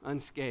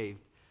unscathed.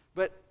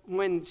 But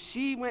when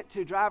she went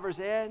to driver's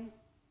ed,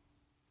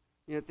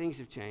 things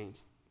have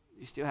changed.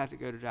 You still have to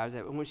go to driver's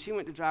ed. But when she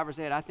went to driver's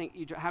ed, I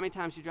think, how many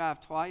times you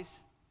drive? Twice?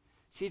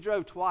 She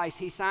drove twice.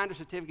 He signed her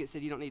certificate,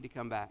 said, you don't need to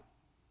come back.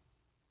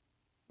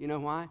 You know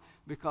why?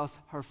 Because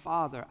her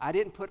father, I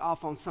didn't put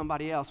off on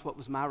somebody else what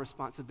was my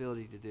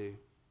responsibility to do.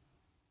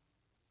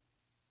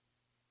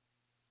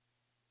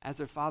 As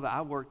her father,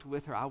 I worked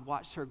with her. I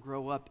watched her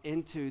grow up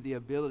into the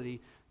ability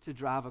to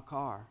drive a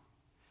car.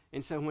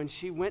 And so when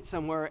she went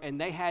somewhere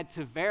and they had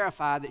to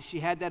verify that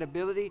she had that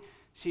ability,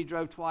 she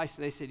drove twice,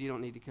 and they said, you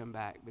don't need to come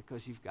back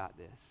because you've got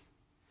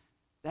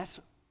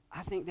this.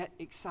 I think that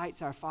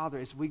excites our Father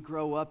as we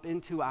grow up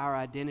into our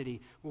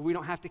identity, where we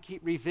don't have to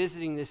keep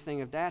revisiting this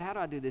thing of, Dad, how do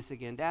I do this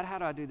again? Dad, how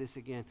do I do this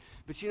again?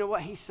 But you know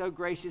what? He's so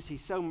gracious.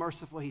 He's so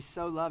merciful. He's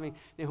so loving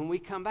that when we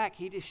come back,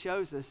 he just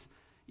shows us,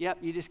 yep,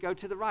 you just go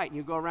to the right, and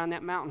you go around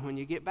that mountain. When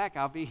you get back,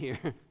 I'll be here.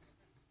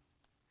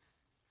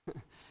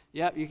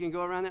 Yep, you can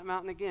go around that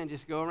mountain again.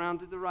 Just go around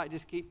to the right.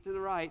 Just keep to the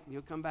right, and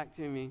you'll come back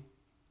to me,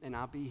 and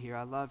I'll be here.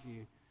 I love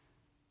you.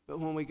 But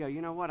when we go,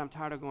 you know what? I'm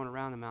tired of going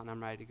around the mountain.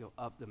 I'm ready to go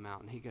up the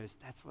mountain. He goes,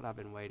 that's what I've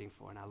been waiting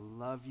for, and I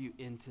love you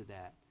into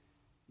that.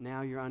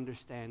 Now you're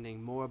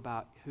understanding more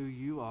about who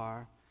you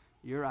are,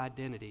 your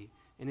identity.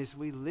 And as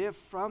we live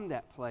from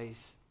that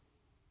place,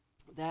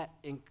 that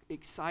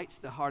excites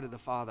the heart of the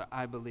Father,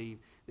 I believe,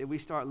 that we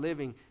start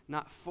living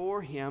not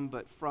for him,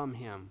 but from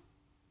him.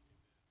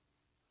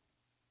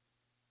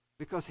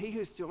 Because he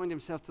who's joined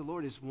himself to the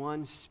Lord is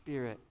one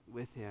spirit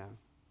with him,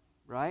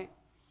 right?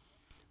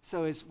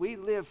 So as we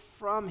live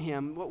from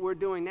him, what we're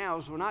doing now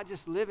is we're not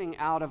just living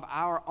out of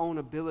our own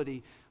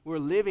ability. We're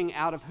living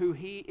out of who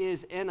he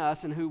is in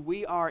us and who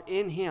we are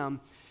in him.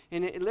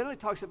 And it literally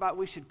talks about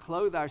we should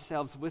clothe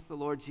ourselves with the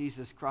Lord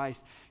Jesus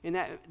Christ. And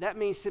that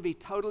means to be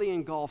totally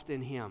engulfed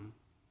in him.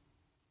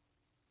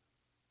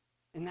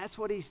 And that's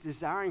what he's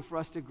desiring for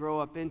us to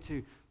grow up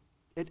into.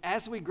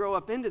 As we grow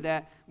up into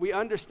that, we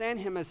understand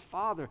him as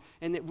Father,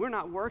 and that we're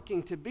not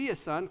working to be a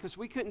son, because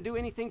we couldn't do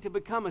anything to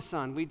become a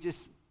son. We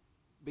just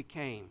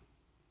became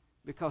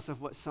because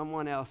of what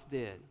someone else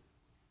did,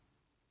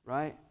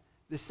 right?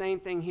 The same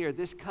thing here.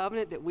 This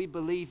covenant that we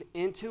believe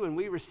into and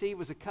we receive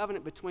was a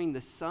covenant between the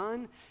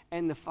Son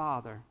and the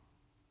Father,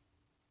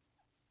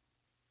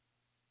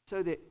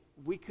 so that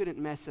we couldn't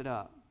mess it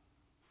up.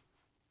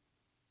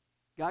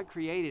 God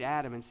created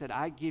Adam and said,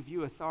 I give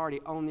you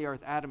authority on the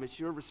earth. Adam, it's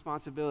your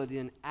responsibility.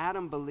 And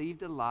Adam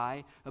believed a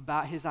lie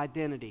about his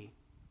identity.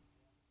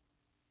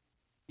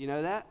 You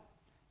know that?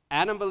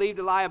 Adam believed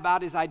a lie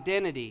about his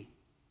identity.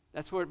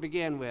 That's where it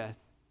began with.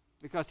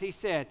 Because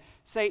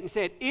Satan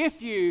said,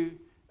 if you,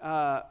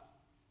 God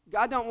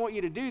don't want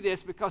you to do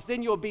this, because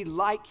then you'll be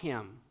like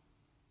him.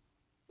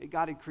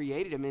 God had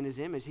created him in his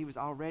image. He was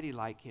already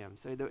like him.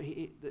 So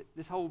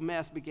this whole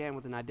mess began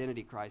with an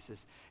identity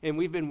crisis. And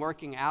we've been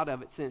working out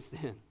of it since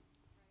then.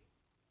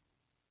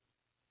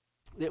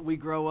 That we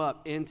grow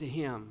up into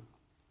him.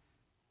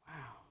 Wow.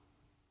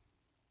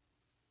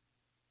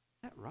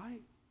 Is that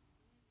right?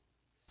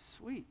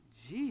 Sweet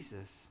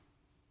Jesus.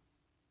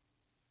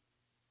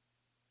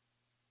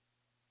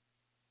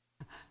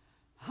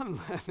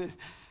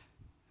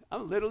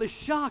 I'm literally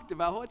shocked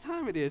about what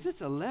time it is. It's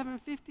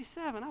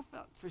 11:57. I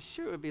felt for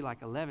sure it would be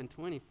like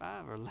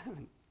 11:25 or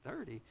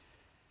 11:30.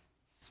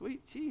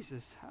 Sweet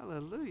Jesus.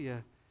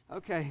 Hallelujah.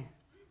 Okay.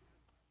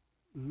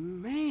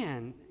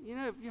 man,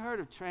 have you heard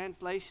of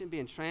translation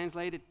being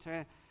translated?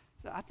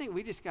 I think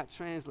we just got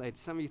translated.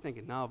 Some of you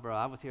thinking, no, bro,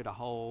 I was here the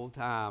whole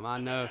time. I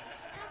know.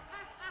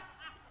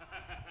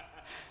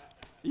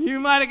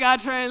 You might have got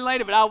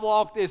translated, but I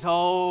walked this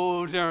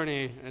whole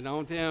journey. And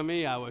don't tell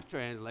me I was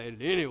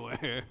translated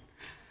anywhere.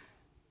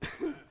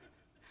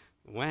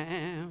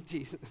 Wow,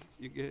 Jesus,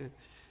 you good?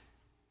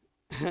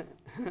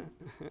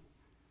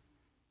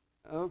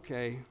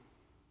 Okay.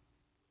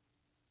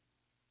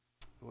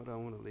 What do I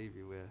want to leave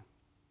you with?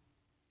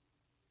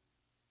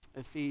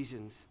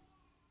 Ephesians.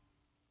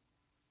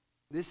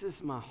 This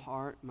is my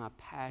heart, my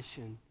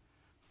passion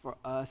for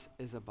us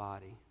as a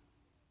body.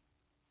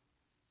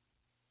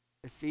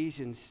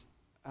 Ephesians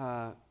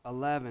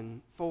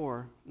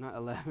 11:4, not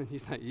 11. You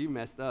thought you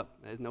messed up.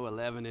 There's no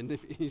 11 in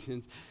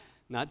Ephesians.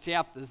 Not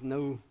chapters,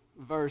 no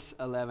verse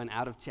 11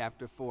 out of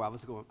chapter 4. I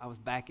was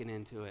backing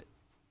into it.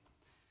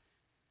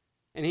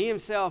 And he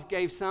himself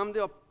gave some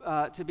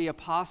to be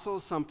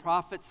apostles, some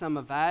prophets, some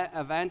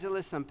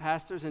evangelists, some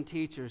pastors and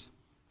teachers,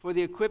 for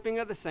the equipping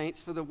of the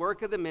saints, for the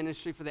work of the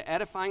ministry, for the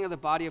edifying of the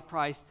body of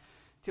Christ,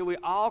 till we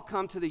all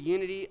come to the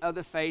unity of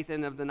the faith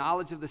and of the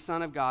knowledge of the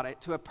Son of God,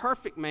 to a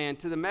perfect man,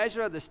 to the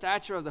measure of the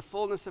stature of the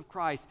fullness of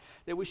Christ,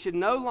 that we should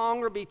no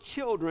longer be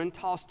children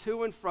tossed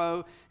to and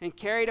fro and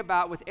carried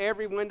about with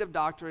every wind of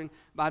doctrine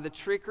by the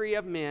trickery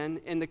of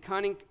men and the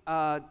cunning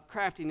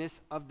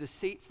craftiness of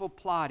deceitful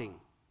plotting.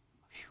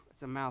 Whew,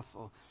 that's a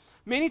mouthful.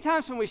 Many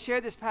times when we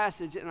share this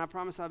passage, and I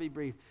promise I'll be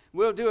brief,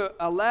 we'll do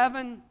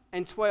 11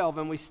 and 12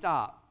 and we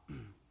stop.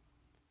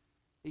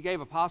 He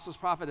gave apostles,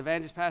 prophets,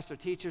 evangelists, pastors,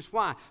 teachers.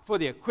 Why? For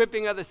the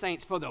equipping of the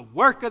saints, for the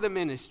work of the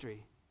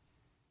ministry.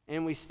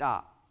 And we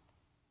stop.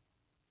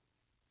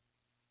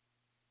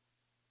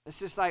 It's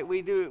just like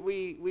we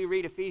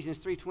read Ephesians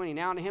 3:20.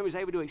 Now unto him who is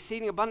able to do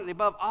exceeding abundantly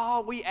above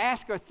all we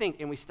ask or think,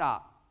 and we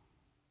stop.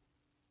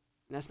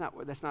 And that's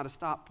not a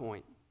stop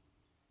point.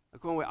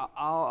 According to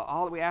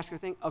all that we ask or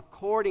think,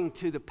 according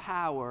to the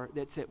power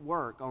that's at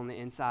work on the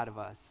inside of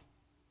us.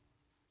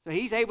 So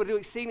he's able to do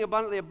exceeding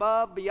abundantly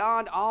above,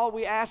 beyond all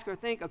we ask or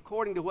think,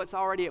 according to what's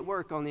already at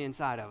work on the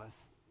inside of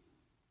us.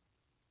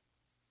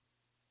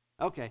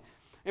 Okay.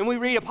 And we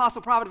read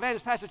apostle, prophet,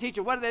 evangelist, pastor,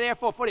 teacher. What are they there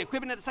for? For the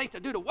equipping of the saints to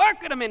do the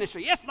work of the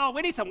ministry. Yes, Lord,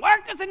 we need some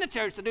workers in the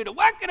church to do the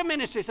work of the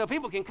ministry so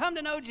people can come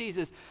to know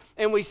Jesus.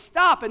 And we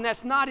stop, and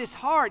that's not as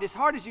hard. As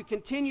hard as you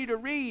continue to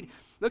read.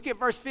 Look at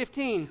verse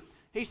 15.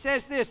 He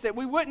says this, that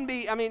we wouldn't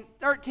be,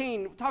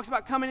 13 talks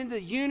about coming into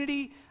the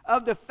unity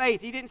of the faith.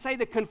 He didn't say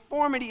the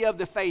conformity of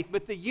the faith,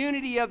 but the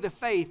unity of the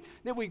faith,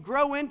 that we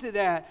grow into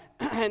that.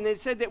 And it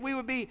said that we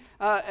would be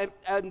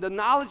the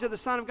knowledge of the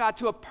Son of God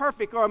to a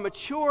perfect or a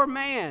mature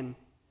man,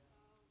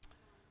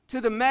 to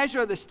the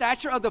measure of the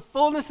stature of the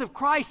fullness of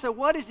Christ. So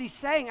what is he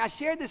saying? I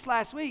shared this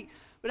last week,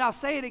 but I'll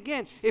say it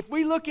again. If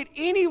we look at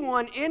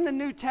anyone in the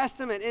New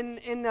Testament,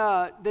 in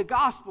the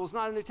Gospels,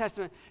 not the New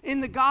Testament,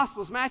 in the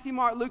Gospels, Matthew,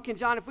 Mark, Luke, and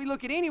John, if we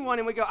look at anyone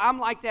and we go, I'm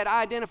like that,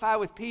 I identify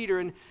with Peter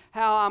and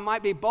how I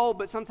might be bold,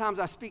 but sometimes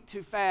I speak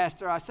too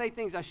fast, or I say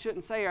things I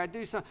shouldn't say, or I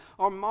do something,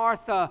 or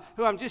Martha,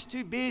 who I'm just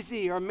too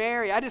busy, or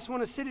Mary, I just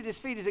want to sit at his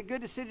feet. Is it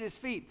good to sit at his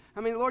feet?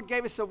 The Lord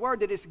gave us a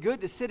word that it's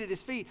good to sit at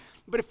his feet.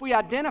 But if we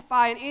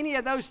identify in any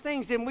of those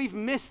things, then we've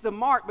missed the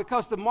mark,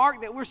 because the mark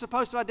that we're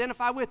supposed to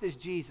identify with is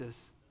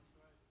Jesus.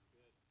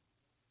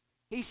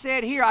 He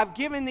said here, I've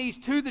given these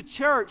to the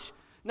church,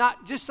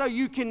 not just so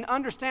you can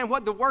understand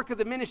what the work of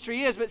the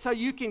ministry is, but so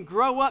you can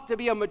grow up to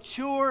be a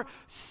mature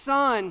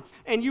son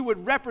and you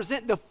would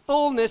represent the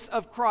fullness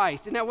of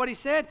Christ. Isn't that what he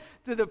said?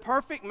 To the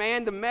perfect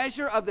man, the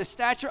measure of the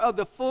stature of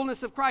the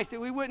fullness of Christ.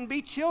 That we wouldn't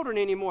be children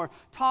anymore,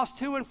 tossed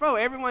to and fro.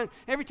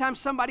 Every time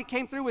somebody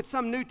came through with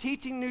some new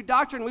teaching, new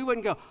doctrine, we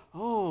wouldn't go,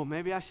 oh,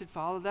 maybe I should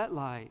follow that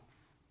light.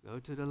 Go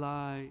to the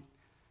light.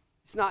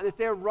 It's not that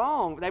they're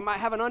wrong. They might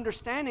have an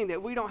understanding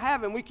that we don't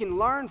have, and we can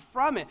learn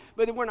from it.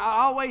 But we're not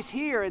always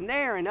here and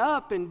there and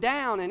up and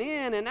down and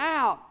in and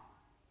out.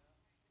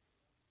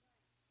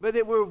 But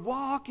that we're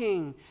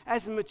walking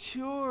as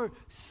mature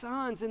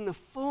sons in the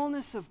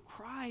fullness of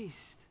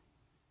Christ.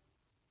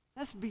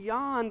 That's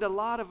beyond a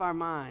lot of our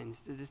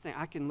minds to just think,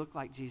 I can look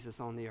like Jesus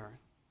on the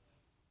earth.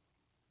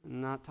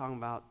 I'm not talking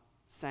about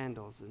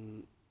sandals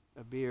and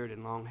a beard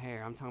and long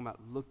hair. I'm talking about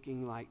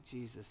looking like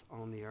Jesus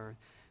on the earth.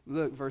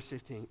 Look, verse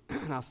 15,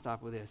 and I'll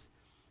stop with this.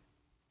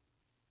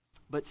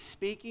 But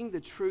speaking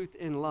the truth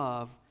in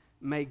love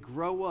may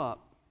grow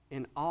up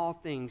in all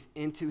things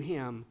into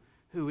him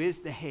who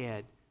is the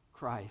head,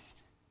 Christ.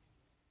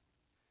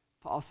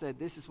 Paul said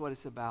this is what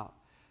it's about,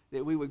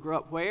 that we would grow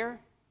up where?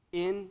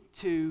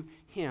 Into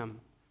him.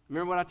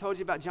 Remember what I told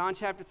you about John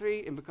chapter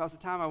 3? And because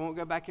of time, I won't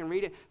go back and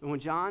read it. But when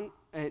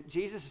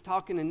Jesus is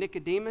talking to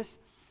Nicodemus,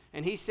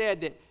 and he said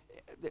that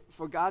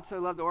for God so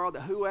loved the world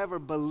that whoever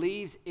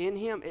believes in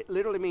him, it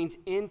literally means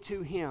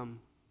into him.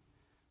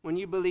 When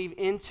you believe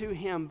into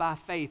him by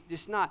faith,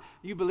 just not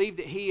you believe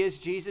that he is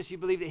Jesus, you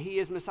believe that he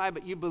is Messiah,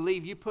 but you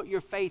believe, you put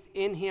your faith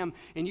in him,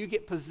 and you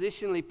get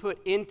positionally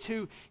put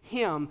into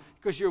him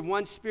because you're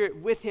one spirit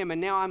with him, and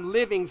now I'm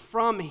living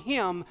from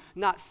him,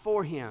 not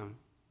for him.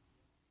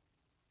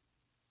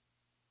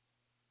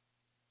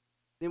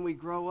 then we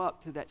grow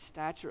up to that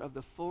stature of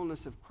the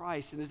fullness of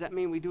Christ. And does that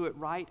mean we do it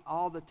right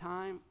all the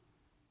time?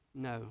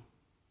 No.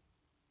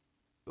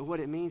 But what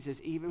it means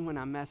is even when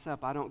I mess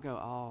up, I don't go,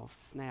 oh,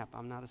 snap,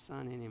 I'm not a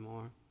son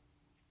anymore.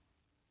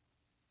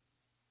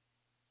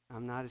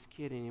 I'm not his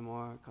kid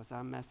anymore because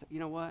I messed up. You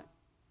know what?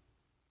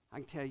 I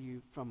can tell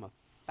you from a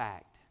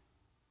fact,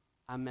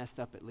 I messed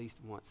up at least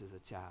once as a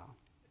child.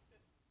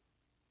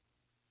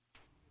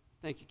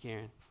 Thank you,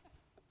 Karen.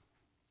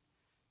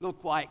 Little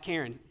quiet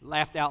Karen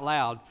laughed out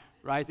loud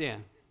right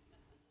then.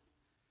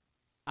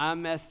 I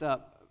messed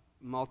up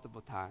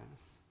multiple times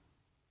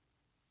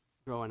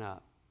growing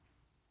up.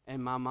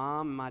 And my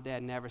mom and my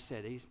dad never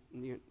said,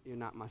 you're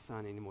not my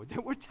son anymore.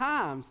 There were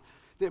times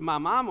that my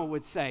mama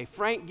would say,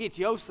 Frank, get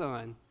your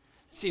son.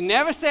 She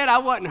never said I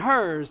wasn't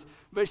hers,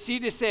 but she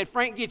just said,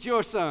 Frank, get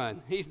your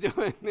son. He's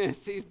doing this,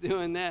 he's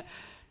doing that.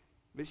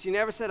 But she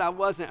never said I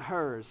wasn't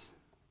hers.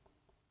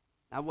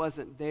 I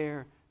wasn't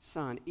their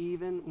son,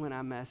 even when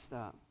I messed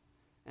up.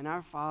 And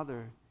our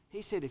Father,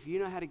 he said, if you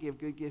know how to give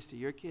good gifts to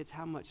your kids,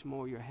 how much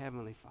more your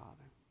Heavenly Father?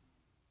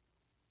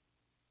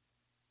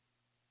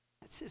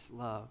 That's his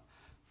love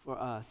for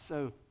us.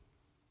 So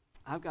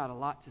I've got a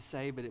lot to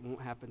say, but it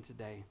won't happen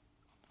today.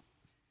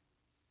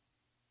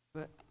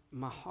 But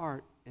my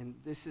heart, and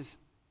this is,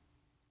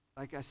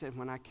 like I said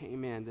when I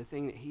came in, the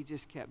thing that he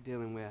just kept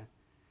dealing with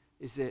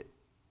is that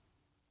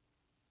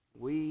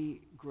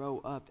we grow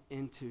up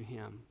into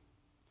him.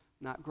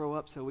 Not grow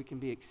up so we can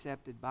be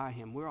accepted by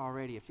him. We're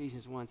already,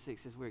 Ephesians 1:6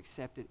 says we're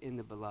accepted in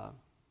the beloved.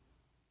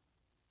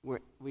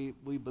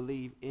 We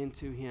believe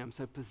into him.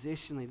 So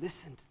positionally,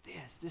 listen to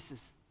this. This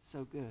is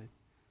so good.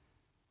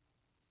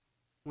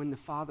 When the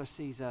Father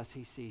sees us,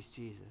 he sees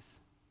Jesus.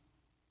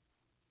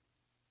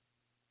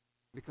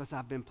 Because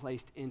I've been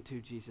placed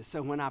into Jesus.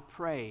 So when I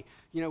pray,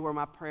 you know where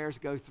my prayers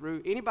go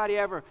through? Anybody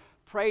ever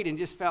prayed and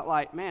just felt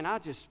like, man, I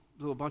just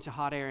blew a bunch of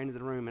hot air into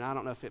the room and I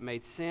don't know if it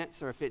made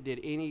sense or if it did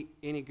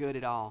any good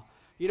at all.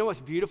 You know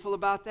what's beautiful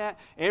about that?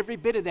 Every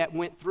bit of that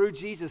went through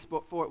Jesus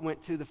before it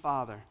went to the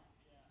Father.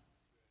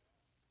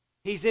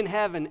 He's in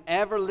heaven,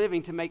 ever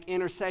living to make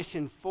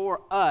intercession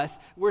for us.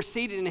 We're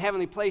seated in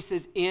heavenly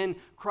places in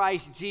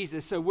Christ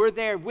Jesus. So we're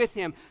there with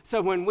him.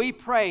 So when we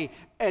pray,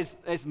 as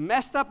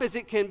messed up as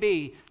it can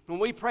be, when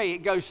we pray, it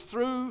goes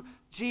through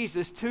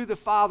Jesus to the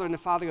Father, and the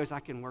Father goes,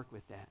 I can work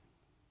with that.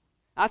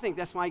 I think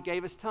that's why he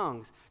gave us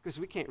tongues, because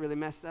we can't really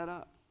mess that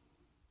up.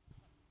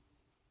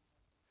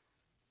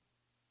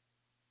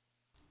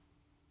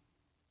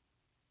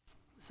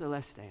 So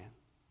let's stand.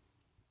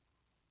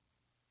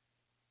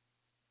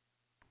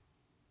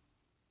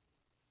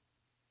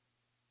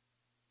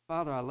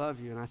 Father, I love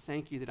you, and I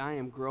thank you that I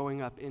am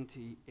growing up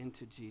into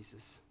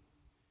Jesus.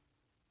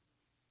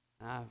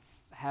 I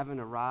haven't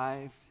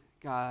arrived.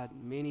 God,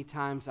 many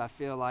times I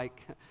feel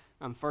like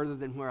I'm further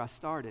than where I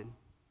started.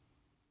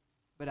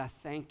 But I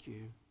thank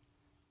you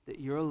that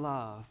your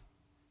love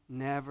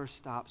never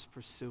stops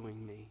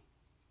pursuing me.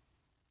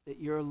 That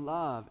your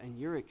love and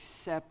your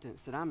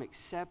acceptance, that I'm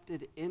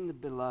accepted in the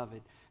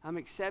beloved. I'm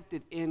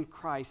accepted in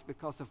Christ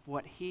because of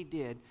what he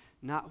did,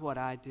 not what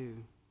I do.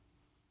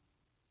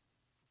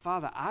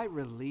 Father, I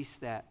release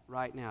that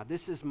right now.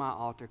 This is my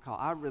altar call.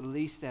 I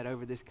release that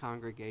over this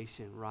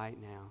congregation right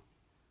now.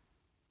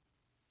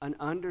 An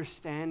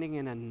understanding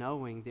and a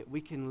knowing that we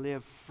can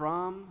live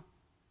from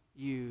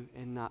you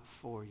and not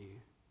for you.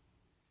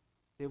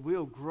 That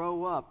we'll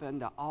grow up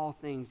into all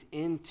things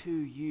into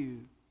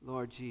you,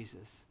 Lord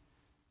Jesus.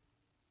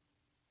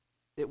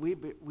 That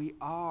we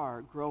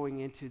are growing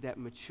into that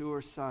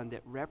mature son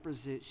that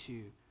represents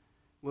you.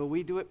 Will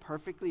we do it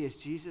perfectly as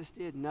Jesus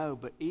did? No,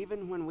 but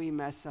even when we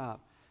mess up,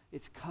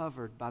 it's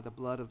covered by the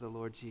blood of the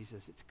Lord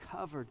Jesus. It's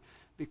covered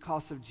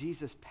because of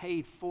Jesus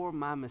paid for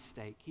my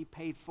mistake. He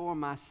paid for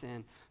my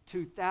sin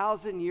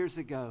 2,000 years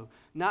ago.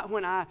 Not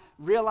when I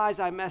realize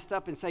I messed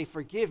up and say,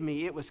 forgive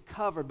me, it was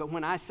covered. But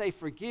when I say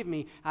forgive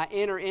me, I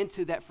enter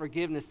into that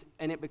forgiveness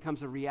and it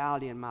becomes a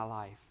reality in my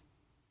life.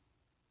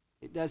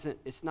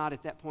 It's not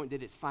at that point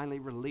that it's finally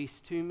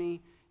released to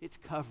me. It's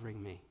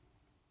covering me.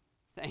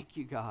 Thank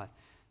you, God,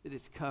 that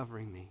it's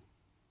covering me.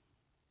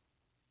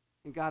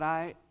 And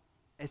God,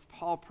 as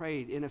Paul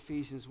prayed in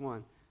Ephesians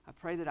 1, I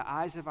pray that the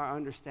eyes of our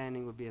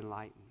understanding would be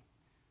enlightened,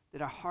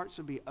 that our hearts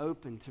would be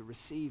open to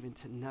receive and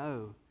to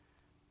know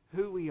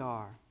who we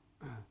are,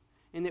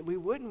 and that we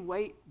wouldn't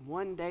wait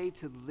one day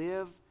to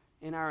live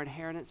in our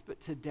inheritance, but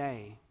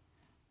today,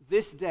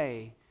 this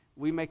day,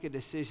 we make a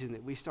decision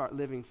that we start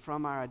living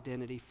from our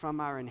identity, from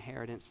our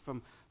inheritance,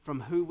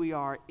 from who we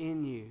are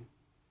in you,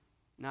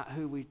 not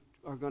who we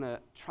are going to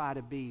try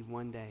to be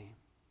one day.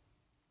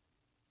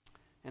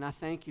 And I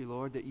thank you,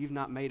 Lord, that you've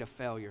not made a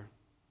failure.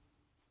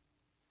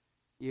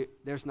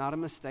 There's not a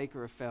mistake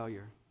or a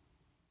failure.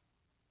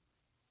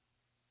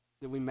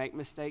 Do we make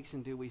mistakes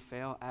and do we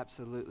fail?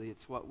 Absolutely.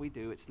 It's what we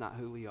do. It's not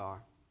who we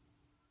are.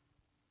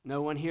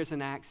 No one here's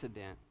an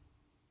accident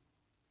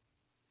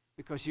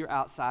because you're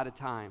outside of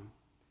time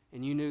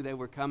and you knew they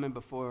were coming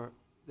before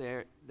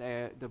the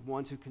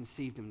ones who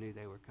conceived them knew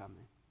they were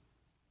coming.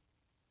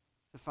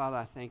 So, Father,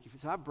 I thank you.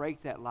 So I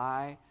break that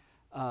lie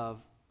of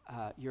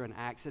you're an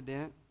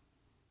accident.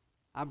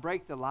 I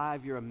break the lie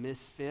of you're a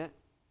misfit.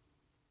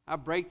 I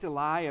break the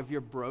lie of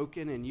you're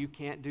broken and you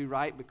can't do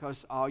right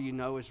because all you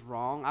know is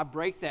wrong. I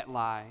break that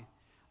lie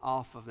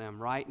off of them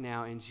right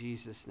now in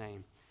Jesus'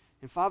 name.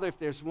 And Father, if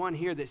there's one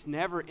here that's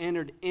never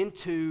entered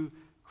into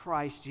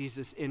Christ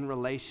Jesus in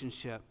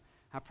relationship,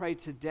 I pray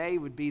today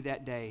would be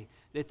that day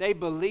that they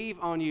believe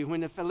on you.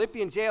 When the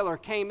Philippian jailer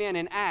came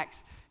in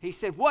Acts, he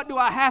said, what do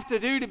I have to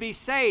do to be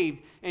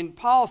saved? And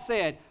Paul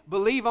said,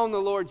 believe on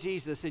the Lord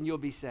Jesus and you'll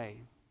be saved.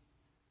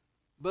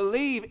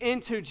 Believe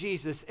into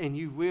Jesus and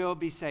you will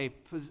be saved.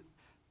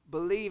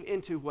 Believe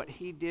into what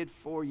he did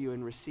for you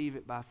and receive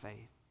it by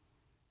faith.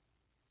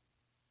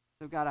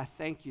 So God, I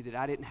thank you that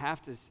I didn't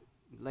have to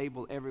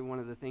label every one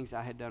of the things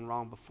I had done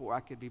wrong before I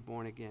could be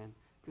born again,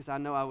 because I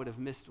know I would have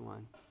missed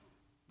one.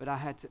 But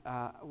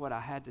what I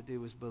had to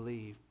do was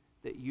believe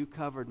that you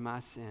covered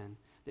my sin,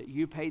 that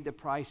you paid the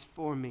price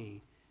for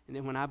me, and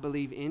that when I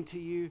believe into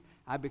you,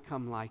 I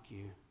become like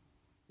you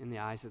in the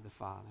eyes of the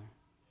Father.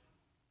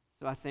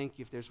 So I thank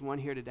you. If there's one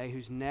here today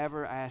who's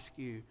never asked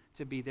you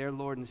to be their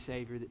Lord and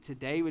Savior, that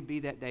today would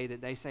be that day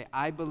that they say,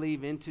 I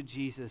believe into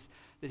Jesus,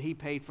 that he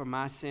paid for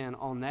my sin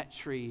on that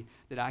tree,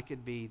 that I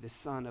could be the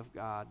son of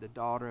God, the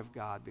daughter of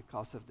God,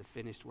 because of the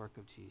finished work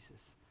of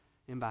Jesus.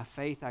 And by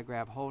faith, I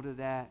grab hold of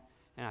that,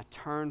 and I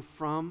turn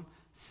from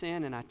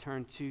sin, and I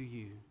turn to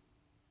you.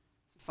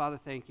 Father,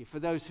 thank you. For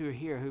those who are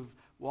here, who've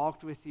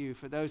walked with you,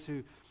 for those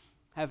who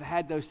have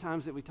had those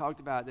times that we talked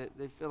about, that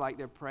they feel like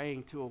they're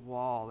praying to a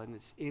wall and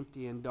it's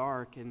empty and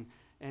dark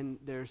and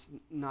there's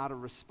not a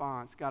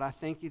response. God, I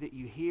thank you that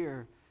you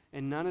hear,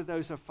 and none of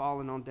those are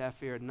falling on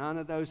deaf ear. None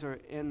of those are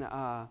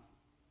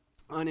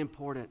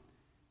unimportant.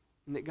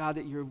 And that, God,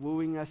 that you're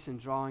wooing us and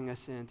drawing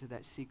us into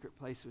that secret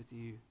place with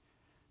you.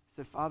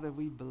 So, Father,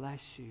 we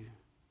bless you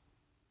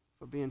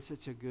for being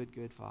such a good,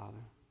 good Father.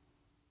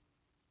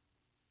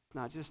 It's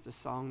not just a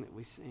song that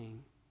we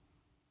sing.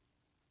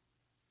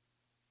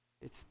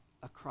 It's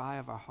a cry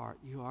of our heart.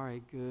 You are a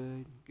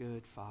good,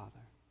 good Father.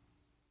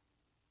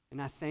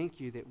 And I thank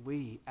you that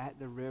we at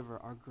the river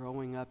are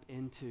growing up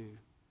into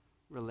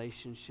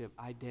relationship,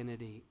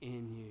 identity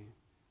in you.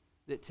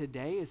 That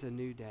today is a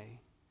new day.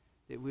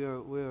 That we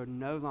are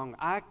no longer,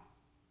 I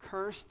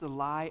curse the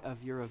lie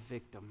of you're a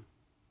victim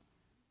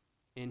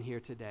in here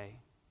today.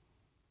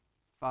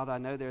 Father, I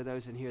know there are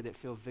those in here that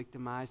feel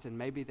victimized, and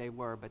maybe they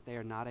were, but they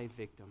are not a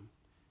victim.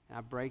 And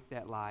I break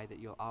that lie that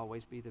you'll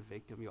always be the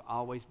victim. You'll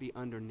always be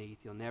underneath.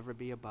 You'll never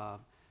be above.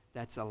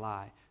 That's a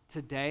lie.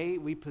 Today,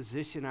 we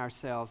position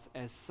ourselves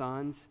as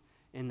sons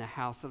in the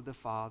house of the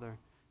Father.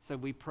 So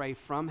we pray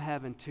from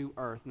heaven to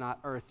earth, not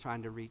earth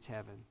trying to reach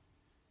heaven.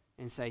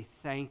 And say,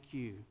 thank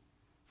you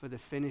for the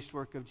finished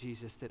work of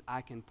Jesus that I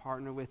can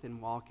partner with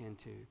and walk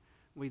into.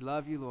 We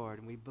love you, Lord,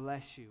 and we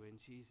bless you in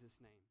Jesus'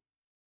 name.